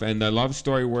stuff, and the love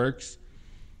story works,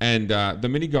 and the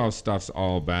mini golf stuff's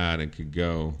all bad and could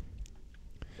go.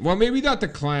 Well, maybe not the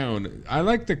clown. I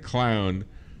like the clown,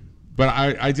 but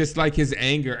I just like his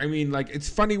anger. I mean, like it's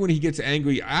funny when he gets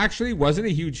angry. I actually wasn't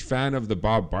a huge fan of the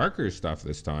Bob Barker stuff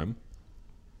this time.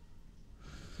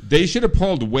 They should have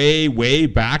pulled way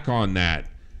back on that.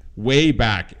 Way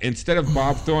back. Instead of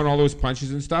Bob throwing all those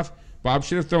punches and stuff, Bob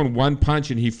should have thrown one punch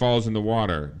and he falls in the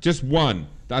water. Just one.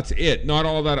 That's it. Not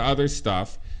all that other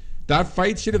stuff. That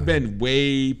fight should have been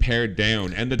way pared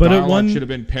down. And the dialogue should have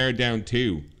been pared down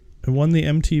too. It won the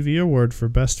MTV award for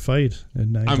best fight.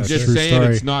 I'm just saying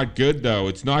it's not good though.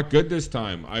 It's not good this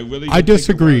time. I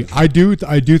disagree. I do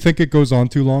think it goes on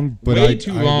too long. But way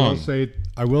too long.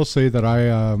 I will say that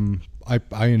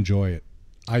I enjoy it.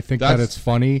 I think that it's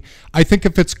funny. I think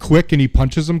if it's quick and he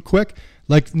punches him quick,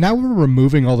 like now we're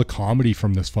removing all the comedy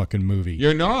from this fucking movie.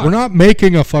 You're not. We're not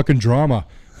making a fucking drama.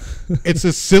 It's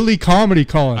a silly comedy,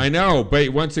 Colin. I know, but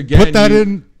once again,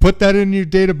 put that in your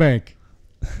data bank.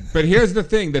 But here's the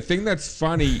thing. The thing that's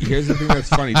funny. The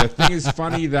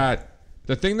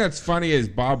thing that's funny is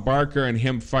Bob Barker and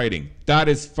him fighting. That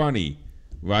is funny,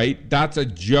 right? That's a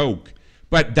joke.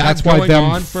 But that's why them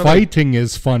on for fighting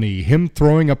is funny. Him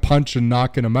throwing a punch and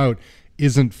knocking him out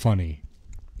isn't funny.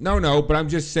 No, but I'm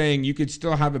just saying you could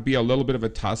still have it be a little bit of a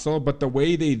tussle, but the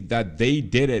way they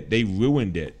did it, they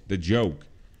ruined it. The joke,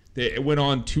 it went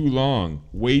on too long,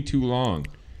 way too long.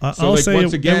 I'll say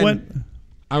once again,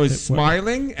 I was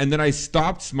smiling, and then I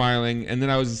stopped smiling, and then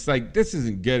I was just like, "This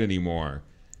isn't good anymore."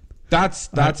 That's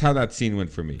how that scene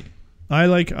went for me.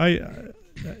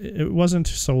 It wasn't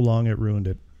so long; it ruined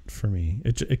it for me.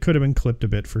 It could have been clipped a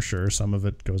bit for sure. Some of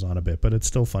it goes on a bit, but it's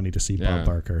still funny to see Bob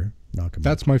Barker knock him out.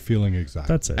 That's my feeling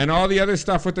exactly. That's it. And all the other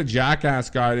stuff with the jackass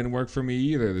guy didn't work for me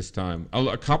either this time.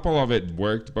 A couple of it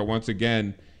worked, but once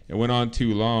again, it went on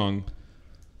too long.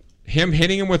 Him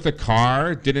hitting him with the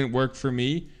car didn't work for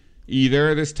me.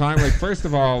 either this time. Like, first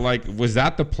of all, like, was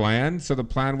that the plan? So the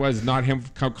plan was not him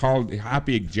called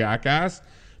Happy a jackass,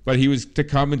 but he was to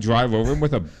come and drive over him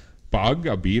with a bug,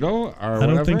 a beetle, or whatever. I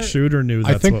don't think Shooter knew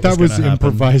that's I think what that was gonna happen.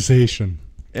 improvisation.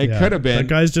 It could have been. That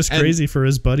guy's just crazy for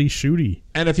his buddy Shooty.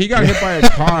 And if he got hit by a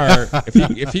car,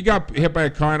 if he got hit by a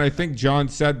car, and I think John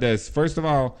said this, first of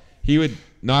all, he would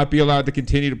not be allowed to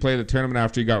continue to play the tournament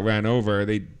after he got ran over.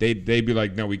 They'd be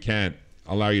like, no, we can't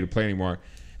allow you to play anymore.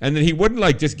 And then he wouldn't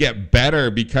like just get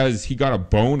better because he got a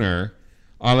boner.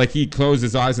 Like he closed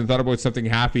his eyes and thought about something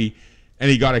happy, and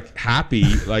he got happy.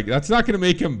 Like that's not going to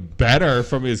make him better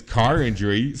from his car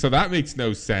injury. So that makes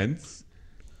no sense.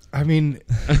 I mean,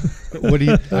 what do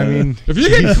you? I mean, if you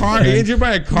get injured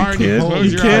by a car and you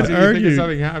close your eyes and you think of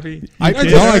something happy, I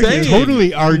can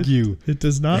totally argue. It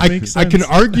does not make sense. I can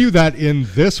argue that in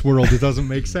this world it doesn't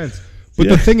make sense. But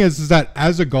the thing is that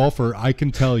as a golfer, I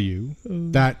can tell you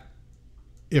that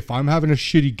if I'm having a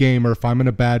shitty game or if I'm in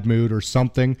a bad mood or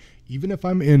something, even if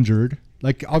I'm injured,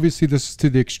 like obviously this is to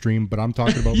the extreme, but I'm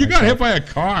talking about you myself. got hit by a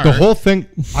car. The whole thing.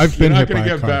 I've been hit by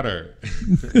a car. You're not gonna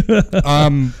get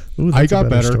better. I got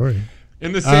better. Story.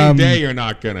 In the same day, you're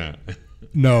not gonna.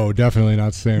 No, definitely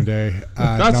not the same day.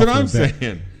 That's what I'm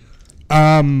saying.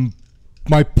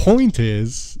 My point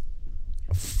is,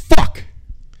 fuck.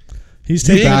 He's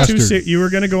taking it too seriously. You were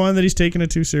going to go on that he's taking it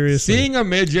too seriously. Seeing a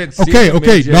midget.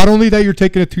 Okay. Not only that you're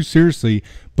taking it too seriously,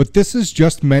 but this is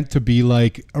just meant to be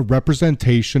like a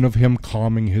representation of him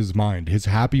calming his mind, his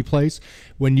happy place.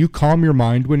 When you calm your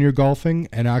mind when you're golfing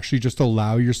and actually just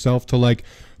allow yourself to like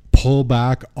pull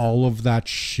back all of that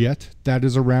shit that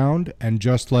is around and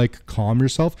just like calm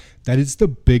yourself, that is the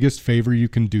biggest favor you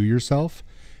can do yourself.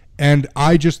 And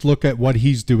I just look at what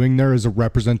he's doing there as a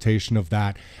representation of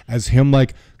that, as him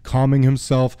like calming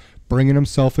himself, bringing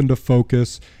himself into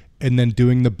focus, and then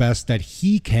doing the best that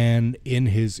he can in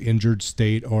his injured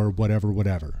state or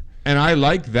whatever. And I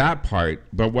like that part,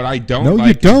 but what I don't no,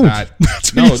 like you don't. is that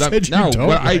That's what you said you don't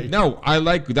like. I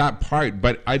like that part,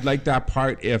 but I'd like that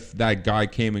part if that guy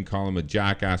came and called him a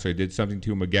jackass or did something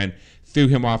to him again, threw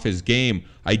him off his game.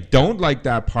 I don't like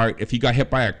that part if he got hit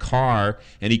by a car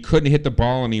and he couldn't hit the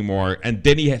ball anymore, and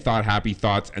then he thought happy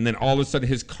thoughts, and then all of a sudden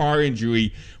his car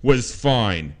injury was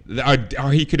fine,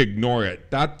 or he could ignore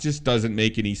it. That just doesn't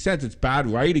make any sense. It's bad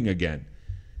writing again.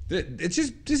 This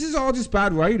is all just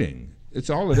bad writing. It's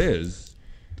all it is.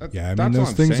 Yeah, I mean,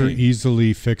 those things are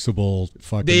easily fixable.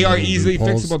 They are easily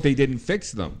fixable. They didn't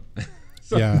fix them.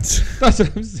 So yeah. That's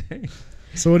what I'm saying.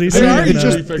 So what he's saying,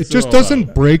 it just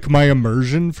doesn't break my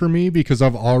immersion for me because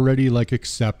I've already like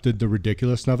accepted the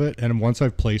ridiculousness of it, and once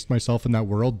I've placed myself in that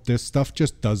world, this stuff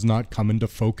just does not come into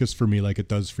focus for me like it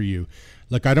does for you.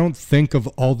 Like I don't think of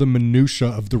all the minutia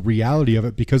of the reality of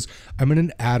it because I'm in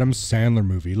an Adam Sandler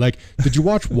movie. Like, did you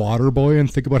watch Waterboy and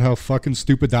think about how fucking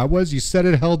stupid that was? You said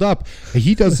it held up.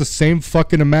 He does the same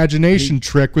fucking imagination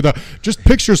trick with just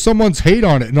picture someone's hate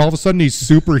on it, and all of a sudden he's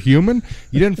superhuman.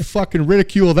 You didn't fucking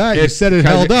ridicule that. You said it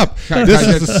held up. This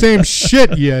is the same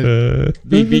shit. You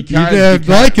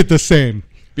like it the same.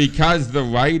 Because the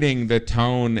writing, the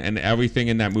tone, and everything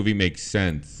in that movie makes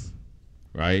sense,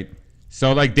 right?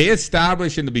 So, like, they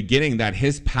establish in the beginning that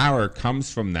his power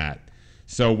comes from that.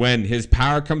 So when his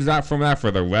power comes out from that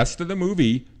for the rest of the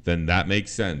movie, then that makes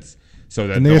sense. So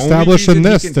that and they establish in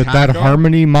this that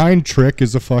harmony mind trick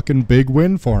is a fucking big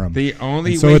win for him. The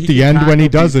only so at the end when he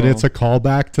does it, it's a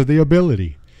callback to the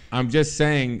ability. I'm just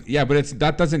saying, yeah, but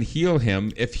that doesn't heal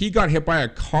him. If he got hit by a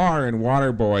car in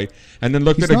Waterboy and then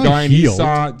looked at a guy and he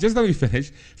saw, just let me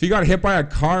finish. If he got hit by a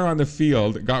car on the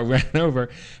field, got ran over,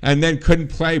 and then couldn't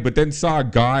play, but then saw a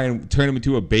guy and turn him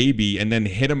into a baby and then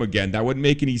hit him again, that wouldn't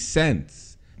make any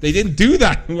sense. They didn't do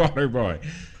that in Waterboy.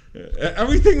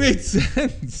 Everything made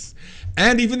sense.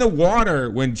 And even the water,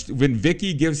 when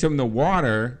Vicky gives him the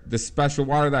water, the special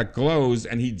water that glows,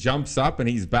 and he jumps up and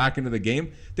he's back into the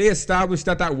game, they established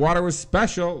that water was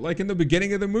special, like in the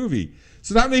beginning of the movie.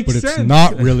 So that makes sense. But it's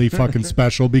not really fucking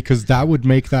special because that would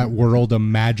make that world a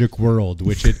magic world,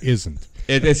 which it isn't.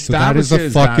 It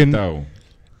establishes that, though.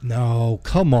 No,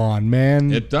 come on,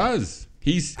 man. It does.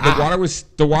 The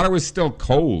water was still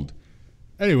cold.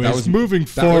 Anyways, moving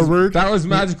forward. That was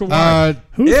magical water.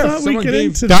 Who thought we get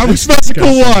into that was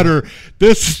magical water.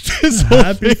 This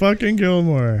Happy fucking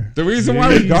Gilmore. The reason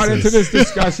why we got into this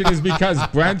discussion is because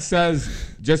Brent says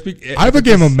I have a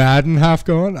game of Madden half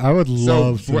going. I would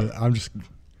love to. I'm just.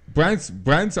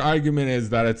 Brent's argument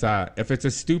is that if it's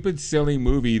a stupid, silly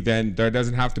movie, then there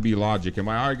doesn't have to be logic. And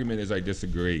my argument is I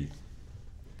disagree.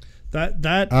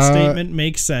 That statement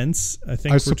makes sense. I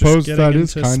think I suppose just that getting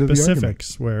is into kind of the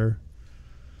specifics where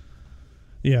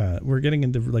Yeah, we're getting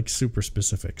into like super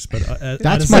specifics, but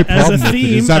That's my problem with it,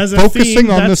 is that as a focusing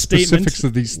theme, on that the statement- specifics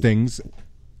of these things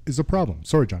is a problem.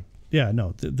 Sorry, John. Yeah,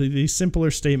 no, the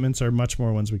simpler statements are much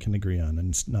more ones we can agree on,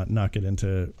 and not get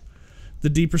into the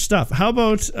deeper stuff. How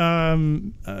about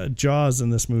Jaws in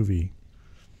this movie?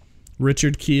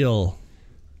 Richard Kiel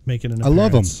making an I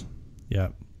appearance. love him. Yeah,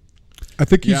 I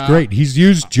think he's Yeah. great. He's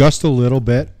used just a little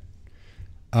bit.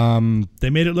 they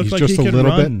made it look He's like just he a could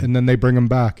little run. bit, and then they bring him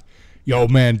back. Yo,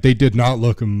 man, they did not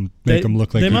make him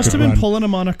look like they he must could have been run. pulling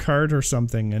him on a cart or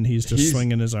something, and he's just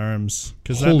swinging his arms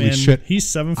because that Holy man, shit. he's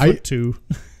 7'2".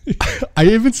 I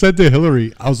even said to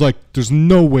Hillary, I was like, "There's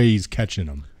no way he's catching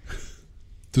him.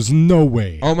 There's no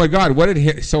way." Oh my God! What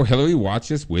did so Hillary watch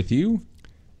this with you?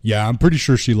 Yeah, I'm pretty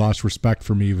sure she lost respect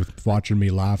for me with watching me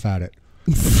laugh at it.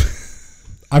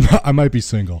 I might be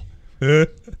single.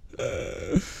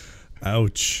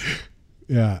 Ouch.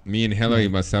 Yeah. Me and Hillary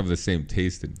must have the same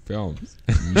taste in films.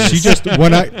 She just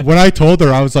when I told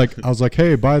her, I was like,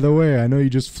 "Hey, by the way, I know you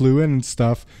just flew in and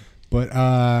stuff,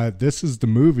 but this is the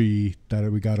movie that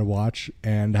we got to watch,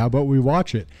 and how about we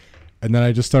watch it?" And then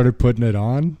I just started putting it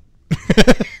on.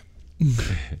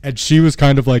 And she was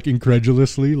kind of like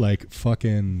incredulously like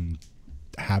fucking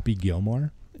Happy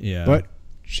Gilmore. Yeah. But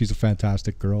she's a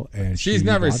fantastic girl, and She's she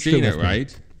never watched seen it, with me.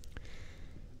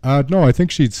 right? No, I think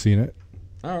she'd seen it.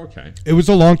 Oh, okay. It was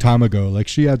a long time ago. Like,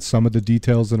 she had some of the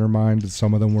details in her mind, and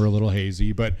some of them were a little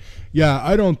hazy. But yeah,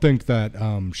 I don't think that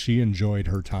she enjoyed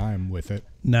her time with it.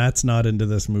 Nat's not into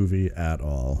this movie at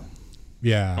all.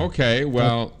 Yeah. Okay,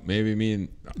 well, maybe me and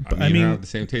I mean- her have the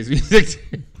same taste in music.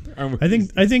 I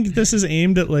think this is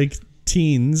aimed at like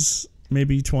teens,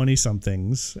 maybe 20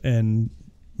 somethings, and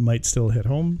might still hit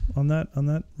home on that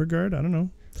regard. I don't know.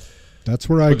 That's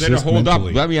where I But did it exist hold mentally.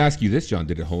 up? Let me ask you this, John.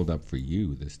 Did it hold up for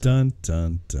you this time?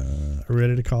 Dun dun dun. Are we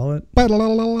ready to call it?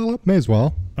 May as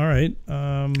well. All right.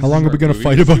 How long are we going to movie.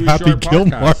 fight Let's about do a Happy short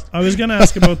Gilmore? podcast. I was gonna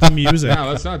ask about the music. Yeah,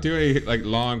 let's not do any like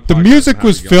long. The podcasts music on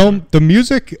was Happy Gilmore. filmed. The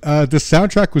music, the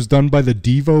soundtrack was done by the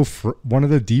Devo, one of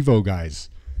the Devo guys.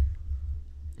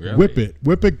 Really?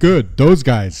 Whip It Good. Those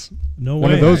guys. No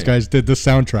One way. of those guys did the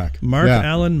soundtrack. Mark yeah.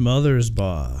 Allen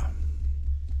Mothersbaugh.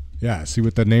 Yeah, see,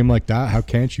 with a name like that, how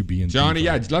can't you be in Johnny, Devo?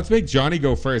 yeah, let's make Johnny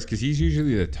go first because he's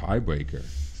usually the tiebreaker.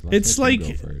 So let's It's make him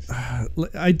like go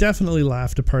first. I definitely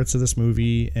laughed at parts of this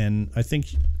movie, and I think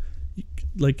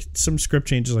like some script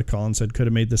changes, like Colin said, could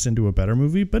have made this into a better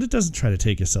movie, but it doesn't try to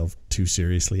take itself too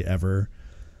seriously ever.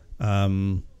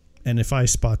 And if I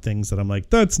spot things that I'm like,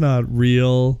 that's not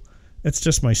real, it's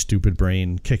just my stupid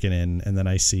brain kicking in, and then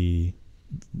I see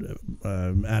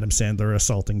Adam Sandler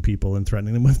assaulting people and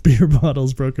threatening them with beer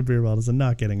bottles, broken beer bottles, and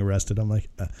not getting arrested. I'm like,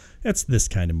 it's this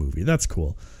kind of movie. That's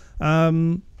cool.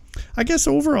 I guess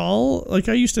overall, like,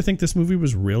 I used to think this movie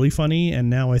was really funny, and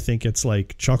now I think it's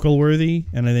like chuckle worthy.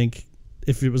 And I think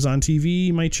if it was on TV,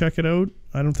 you might check it out.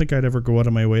 I don't think I'd ever go out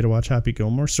of my way to watch Happy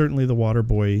Gilmore. Certainly, The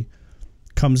Waterboy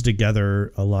comes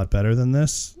together a lot better than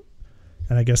this.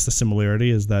 And I guess the similarity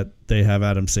is that they have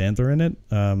Adam Sandler in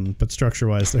it, but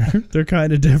structure-wise, they're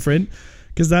kind of different.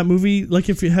 Because that movie, like,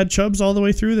 if you had Chubbs all the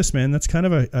way through this, man, that's kind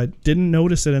of I didn't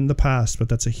notice it in the past, but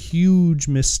that's a huge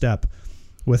misstep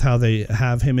with how they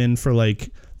have him in for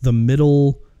like the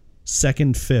middle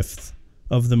second fifth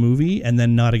of the movie, and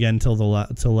then not again till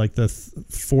like the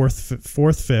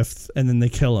fourth fifth, and then they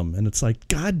kill him, and it's like,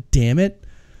 God damn it,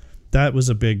 that was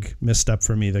a big misstep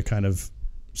for me that kind of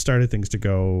started things to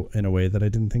go in a way that I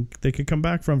didn't think they could come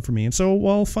back from for me. And so,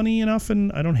 while funny enough,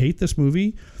 and I don't hate this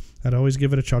movie, I'd always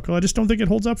give it a chuckle, I just don't think it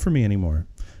holds up for me anymore,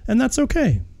 and that's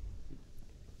okay.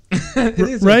 It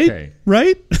is right? okay.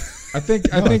 Right? I think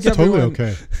it's everyone, totally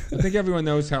okay. I think everyone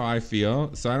knows how I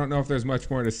feel, so I don't know if there's much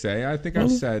more to say. I think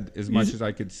I've said as much as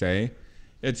I could say.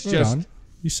 It's Right just on.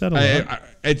 You said a lot.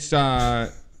 it's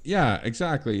yeah,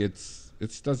 exactly.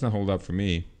 It doesn't hold up for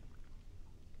me.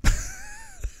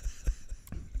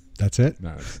 That's it?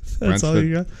 No, That's all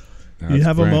you got. No, You it's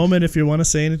have a Brent. moment if you want to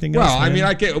say anything else. Well, I man. mean,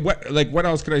 I get what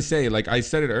else could I say? Like I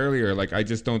said it earlier. Like I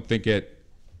just don't think it.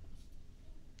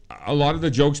 A lot of the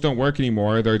jokes don't work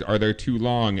anymore. They're too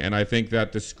long, and I think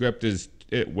that the script is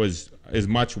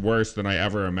much worse than I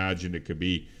ever imagined it could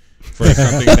be for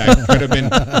something that could have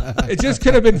been. It just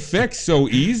could have been fixed so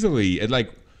easily.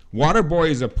 Like Waterboy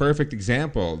is a perfect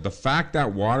example. The fact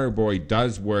that Waterboy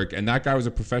does work, and that guy was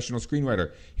a professional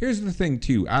screenwriter. Here's the thing,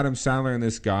 too. Adam Sandler and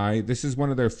this guy, this is one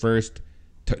of their first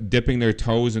dipping their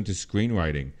toes into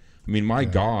screenwriting. I mean, my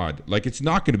God, like, it's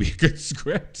not going to be a good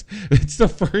script. It's the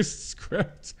first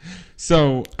script.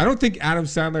 So I don't think Adam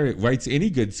Sandler writes any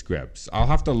good scripts. I'll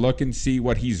have to look and see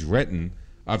what he's written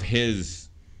of his,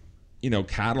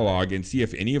 catalog and see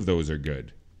if any of those are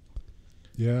good.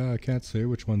 Yeah, I can't say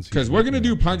which ones. Because we're going to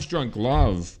do Punch Drunk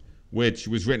Love, which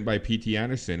was written by P.T.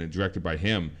 Anderson and directed by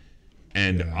him.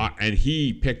 And and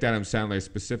he picked Adam Sandler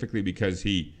specifically because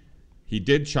he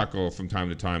did chuckle from time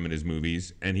to time in his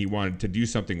movies, and he wanted to do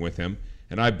something with him.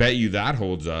 And I bet you that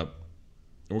holds up.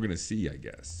 We're going to see, I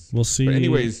guess. We'll see. But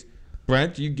anyways,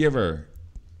 Brent, you give her.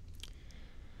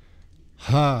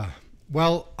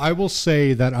 Well, I will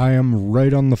say that I am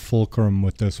right on the fulcrum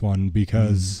with this one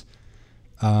because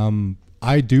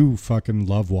I do fucking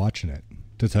love watching it,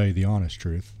 to tell you the honest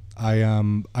truth. I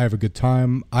have a good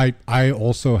time. I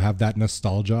also have that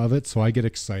nostalgia of it, so I get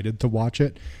excited to watch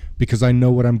it because I know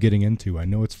what I'm getting into. I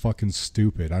know it's fucking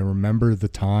stupid. I remember the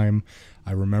time.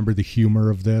 I remember the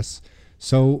humor of this.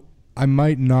 So I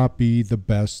might not be the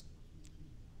best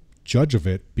judge of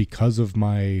it because of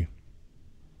my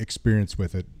experience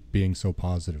with it being so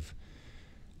positive.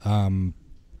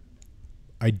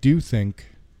 I do think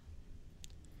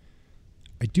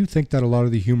that a lot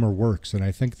of the humor works, and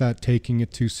I think that taking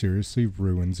it too seriously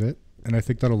ruins it. And I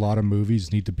think that a lot of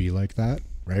movies need to be like that,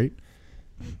 right?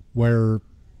 Where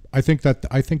I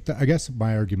guess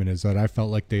my argument is that I felt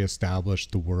like they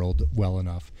established the world well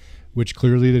enough, which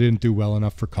clearly they didn't do well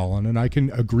enough for Colin, and I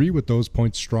can agree with those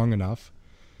points strong enough.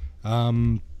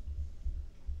 I'll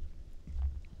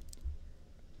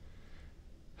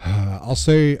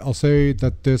say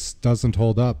that this doesn't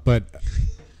hold up, but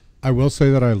I will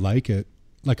say that I like it.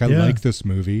 Like I like this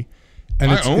movie,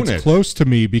 and it's close to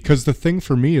me because the thing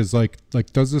for me is like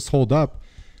does this hold up?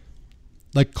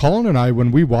 Like Colin and I,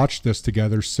 when we watched this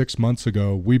together 6 months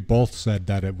ago, we both said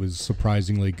that it was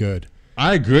surprisingly good.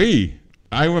 I agree.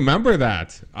 I remember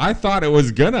that. I thought it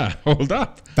was gonna hold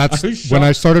up. That's when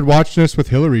I started watching this with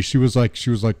Hillary. She was like,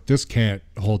 this can't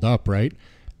hold up, right?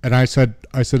 And I said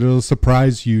it'll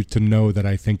surprise you to know that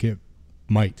I think it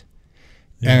might.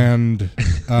 Yeah. And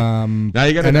now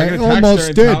you gotta text almost her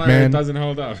and did, tell her man. It doesn't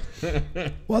hold up.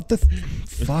 What the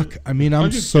fuck? I mean,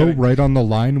 I'm so kidding. Right on the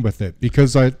line with it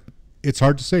because it's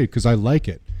hard to say because I like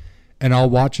it, and I'll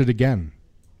watch it again.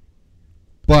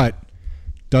 But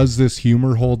does this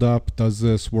humor hold up? Does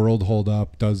this world hold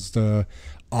up? Does the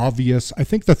obvious... I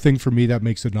think the thing for me that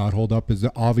makes it not hold up is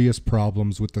the obvious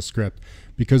problems with the script,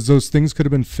 because those things could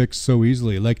have been fixed so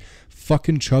easily. Like,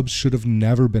 fucking Chubbs should have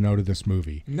never been out of this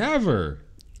movie. Never.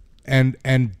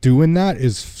 And doing that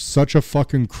is such a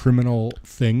fucking criminal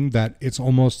thing that it's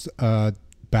almost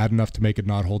bad enough to make it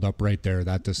not hold up right there,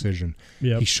 that decision.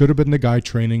 Yep. He should have been the guy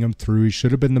training him through. He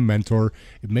should have been the mentor.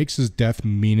 It makes his death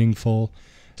meaningful.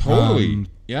 Totally.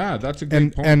 Yeah, that's a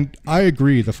good point. And I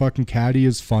agree. The fucking caddy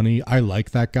is funny. I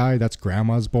like that guy. That's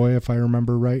Grandma's boy, if I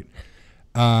remember right.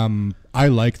 I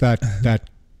like that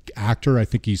actor. I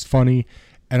think he's funny.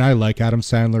 And I like Adam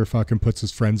Sandler fucking puts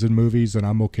his friends in movies, and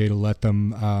I'm okay to let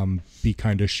them be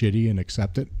kind of shitty and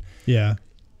accept it. Yeah.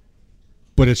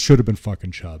 But it should have been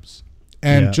fucking Chubbs.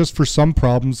 And just for some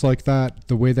problems like that,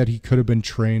 the way that he could have been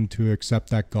trained to accept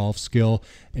that golf skill,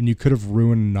 and you could have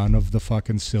ruined none of the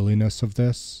fucking silliness of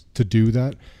this to do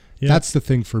that. Yeah. That's the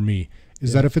thing for me,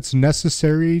 is that if it's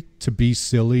necessary to be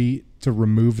silly to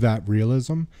remove that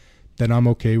realism, then I'm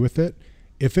okay with it.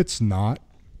 If it's not,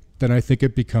 then I think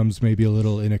it becomes maybe a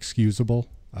little inexcusable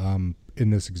in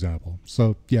this example.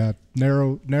 So yeah,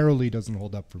 narrowly doesn't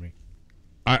hold up for me.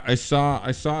 I saw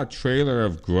a trailer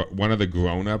of one of the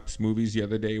Grown Ups movies the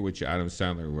other day, which Adam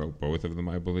Sandler wrote both of them,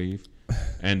 I believe.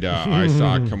 And I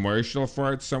saw a commercial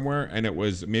for it somewhere, and it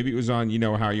was on, you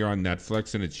know how you're on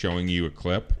Netflix and it's showing you a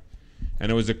clip,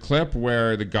 and it was a clip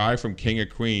where the guy from King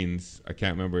of Queens, I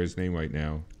can't remember his name right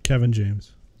now, Kevin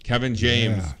James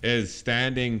is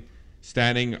standing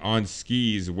on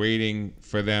skis waiting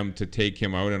for them to take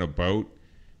him out on a boat,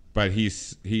 but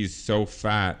he's so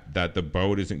fat that the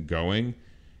boat isn't going.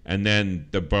 And then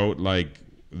the boat,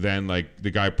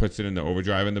 the guy puts it in the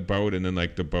overdrive in the boat, and then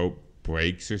the boat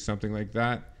breaks or something like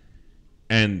that.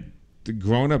 And the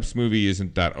Grown Ups movie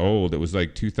isn't that old. It was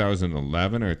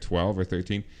 2011 or 12 or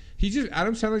 13.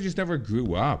 Adam Sandler just never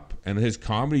grew up, and his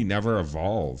comedy never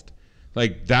evolved.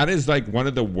 That is one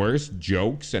of the worst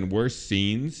jokes and worst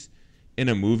scenes in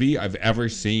a movie I've ever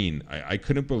seen. I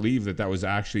couldn't believe that was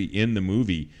actually in the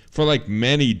movie for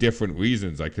many different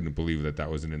reasons. I couldn't believe that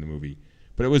wasn't in the movie.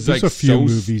 But it was There's a few so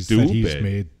movies stupid. that he's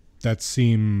made that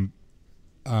seem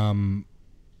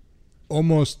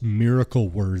almost miracle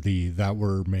worthy that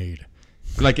were made.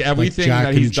 Everything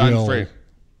that he's done for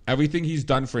everything he's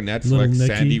done for Netflix,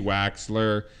 Sandy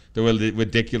Waxler, the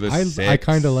Ridiculous Six. I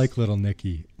kind of like Little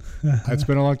Nicky. It's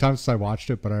been a long time since I watched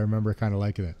it, but I remember kind of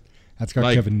liking it. That's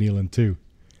got Kevin Nealon too.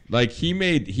 He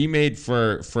made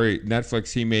for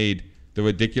Netflix. He made The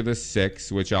Ridiculous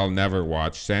Six, which I'll never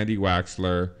watch. Sandy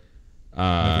Waxler,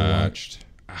 Never watched.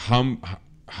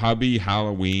 Hubby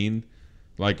Halloween,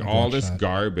 like all watched this that.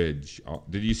 garbage.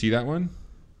 Did you see that one?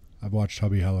 I've watched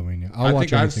Hubby Halloween. I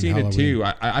think I've seen Halloween. it too.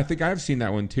 I think I've seen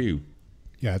that one too.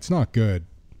 Yeah, it's not good.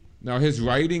 No, his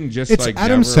writing just It's like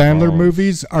Adam never Sandler evolves.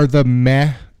 movies are the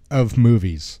meh of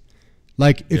movies.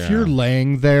 Like if Yeah. you're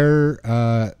laying there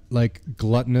like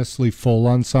gluttonously full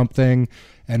on something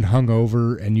and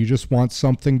hungover and you just want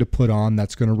something to put on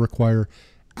that's going to require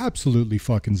absolutely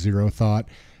fucking zero thought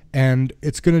and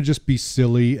it's going to just be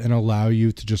silly and allow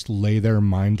you to just lay there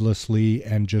mindlessly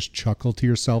and just chuckle to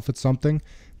yourself at something,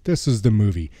 this is the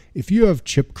movie. If you have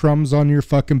chip crumbs on your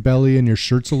fucking belly and your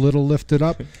shirt's a little lifted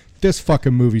up, this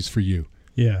fucking movie's for you.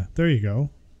 Yeah, there you go.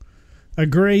 A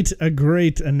great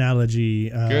analogy.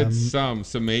 Good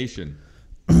summation.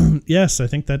 Yes, I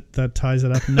think that ties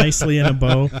it up nicely in a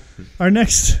bow. Our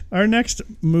next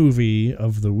movie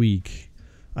of the week,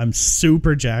 I'm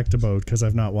super jacked about because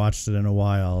I've not watched it in a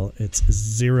while. It's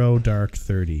Zero Dark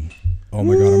 30. Oh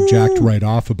my God, I'm jacked right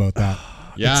off about that.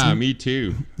 Yeah, me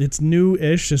too. It's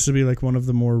new-ish. This would be like one of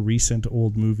the more recent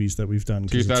old movies that we've done.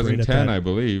 'Cause it's right at 2010, that- I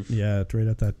believe. Yeah, it's right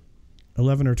at that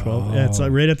 11 or 12. Yeah, it's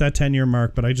like right at that 10-year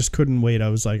mark, but I just couldn't wait. I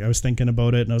was thinking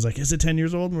about it, and I was like, is it 10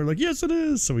 years old? And we're like, yes, it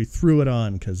is. So we threw it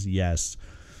on because, yes.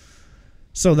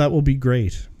 So that will be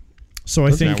great. So I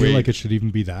Doesn't think feel like it should even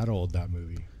be that old, that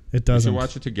movie. it We doesn't. should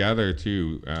watch it together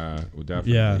too.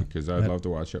 Definitely. Yeah. Because I'd love to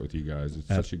watch it with you guys. It's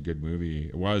such a good movie.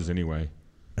 It was anyway.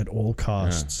 At all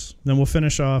costs. Then we'll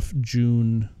finish off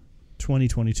June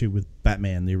 2022 with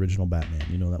Batman, the original Batman.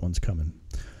 You know that one's coming.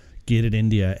 Get it,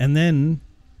 India. And then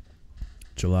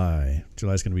July.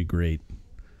 July's going to be great.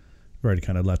 I've already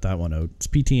kind of let that one out. It's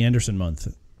P.T. Anderson month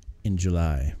in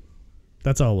July.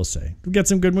 That's all we'll say. We'll get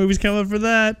some good movies coming for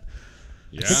that.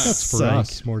 Yeah. I think that's for Psych.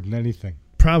 us more than anything.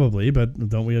 Probably, but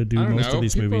don't we do I don't most know. of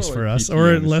these People movies for like us? P.T. Or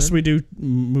Anderson. unless we do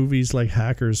movies like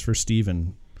Hackers for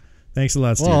Steven. Thanks a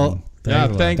lot, Well,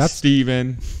 Steven. Thanks, That's-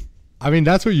 Steven. I mean,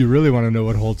 that's what you really want to know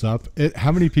what holds up.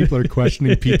 How many people are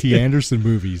questioning P.T. Anderson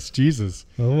movies? Jesus.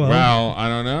 Oh, well. Well, I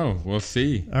don't know. We'll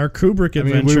see. Our Kubrick I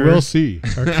mean, adventure. we will see.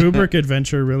 Our Kubrick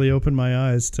adventure really opened my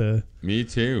eyes to Me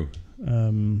too.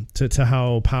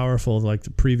 how powerful like the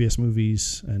previous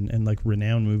movies and like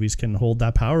renowned movies can hold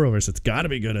that power over us. It's got to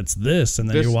be good. It's this, and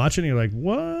then This- you're watching, and you're like,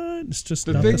 what? It's just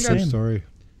The not thing the that's- same. Sorry.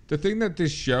 The thing that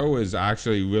this show has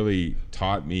actually really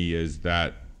taught me is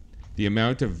that the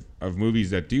amount of movies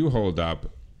that do hold up,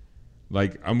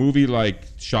 like a movie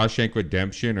like Shawshank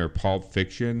Redemption or Pulp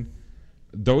Fiction,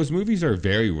 those movies are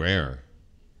very rare,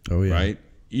 Oh yeah, right?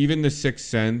 Even The Sixth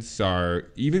Sense are,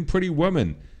 even Pretty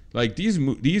Woman. Like these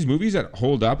movies that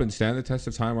hold up and stand the test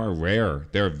of time are rare.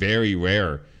 They're very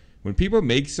rare. When people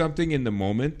make something in the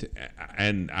moment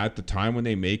and at the time when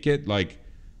they make it, like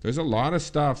there's a lot of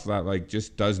stuff that like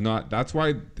just does not. That's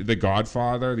why The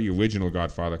Godfather, the original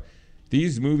Godfather,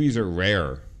 these movies are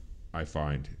rare. I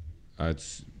find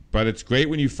but it's great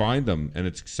when you find them and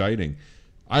it's exciting.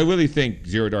 I really think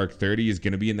Zero Dark 30 is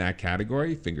going to be in that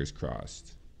category. Fingers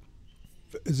crossed.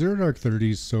 Zero Dark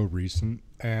 30 is so recent,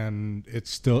 and it's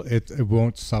still it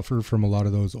won't suffer from a lot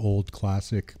of those old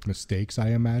classic mistakes, I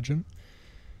imagine.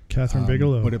 Catherine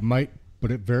Bigelow.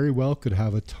 But it very well could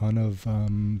have a ton of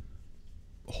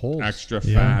holes. Extra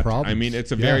Yeah. fat. Problems. I mean,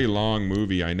 it's a Yeah. very long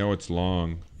movie. I know it's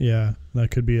long. Yeah,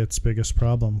 that could be its biggest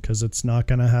problem because it's not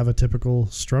going to have a typical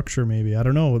structure. Maybe I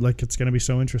don't know. Like it's going to be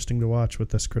so interesting to watch with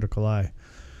this critical eye.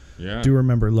 Yeah. I do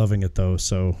remember loving it though.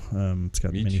 So it's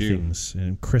got Me many too. things.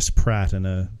 And Chris Pratt in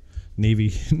a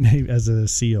Navy as a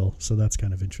SEAL. So that's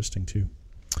kind of interesting too.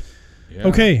 Yeah.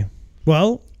 Okay,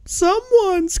 well,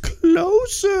 someone's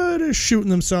closer to shooting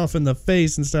themselves in the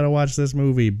face instead of watch this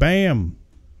movie. Bam.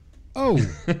 Oh,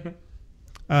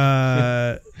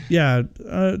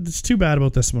 It's too bad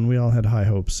about this one. We all had high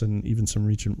hopes and even some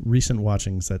recent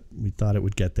watchings that we thought it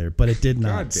would get there, but it did God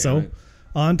not. damn So it.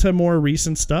 on to more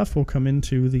recent stuff. We'll come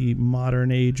into the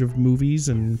modern age of movies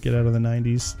and get out of the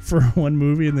 90s for one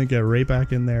movie and then get right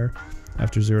back in there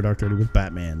after Zero Dark 30 with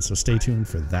Batman. So stay tuned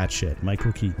for that shit.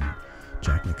 Michael Keaton,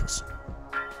 Jack Nicholson.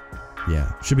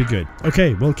 Yeah, should be good.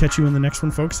 Okay, we'll catch you in the next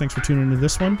one, folks. Thanks for tuning into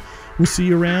this one. We'll see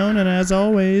you around, and as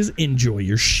always, enjoy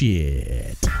your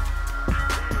shit.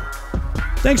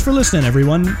 Thanks for listening,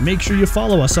 everyone. Make sure you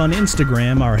follow us on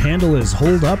Instagram. Our handle is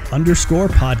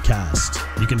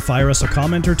holdup_podcast. You can fire us a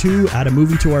comment or two, add a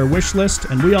movie to our wish list,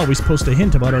 and we always post a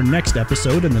hint about our next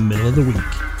episode in the middle of the week.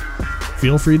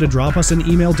 Feel free to drop us an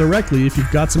email directly if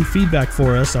you've got some feedback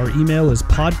for us. Our email is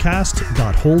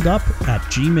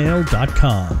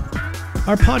podcast.holdup@gmail.com.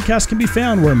 Our podcast can be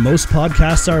found where most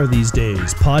podcasts are these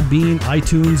days: Podbean,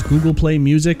 iTunes, Google Play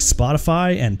Music,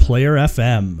 Spotify, and Player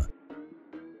FM.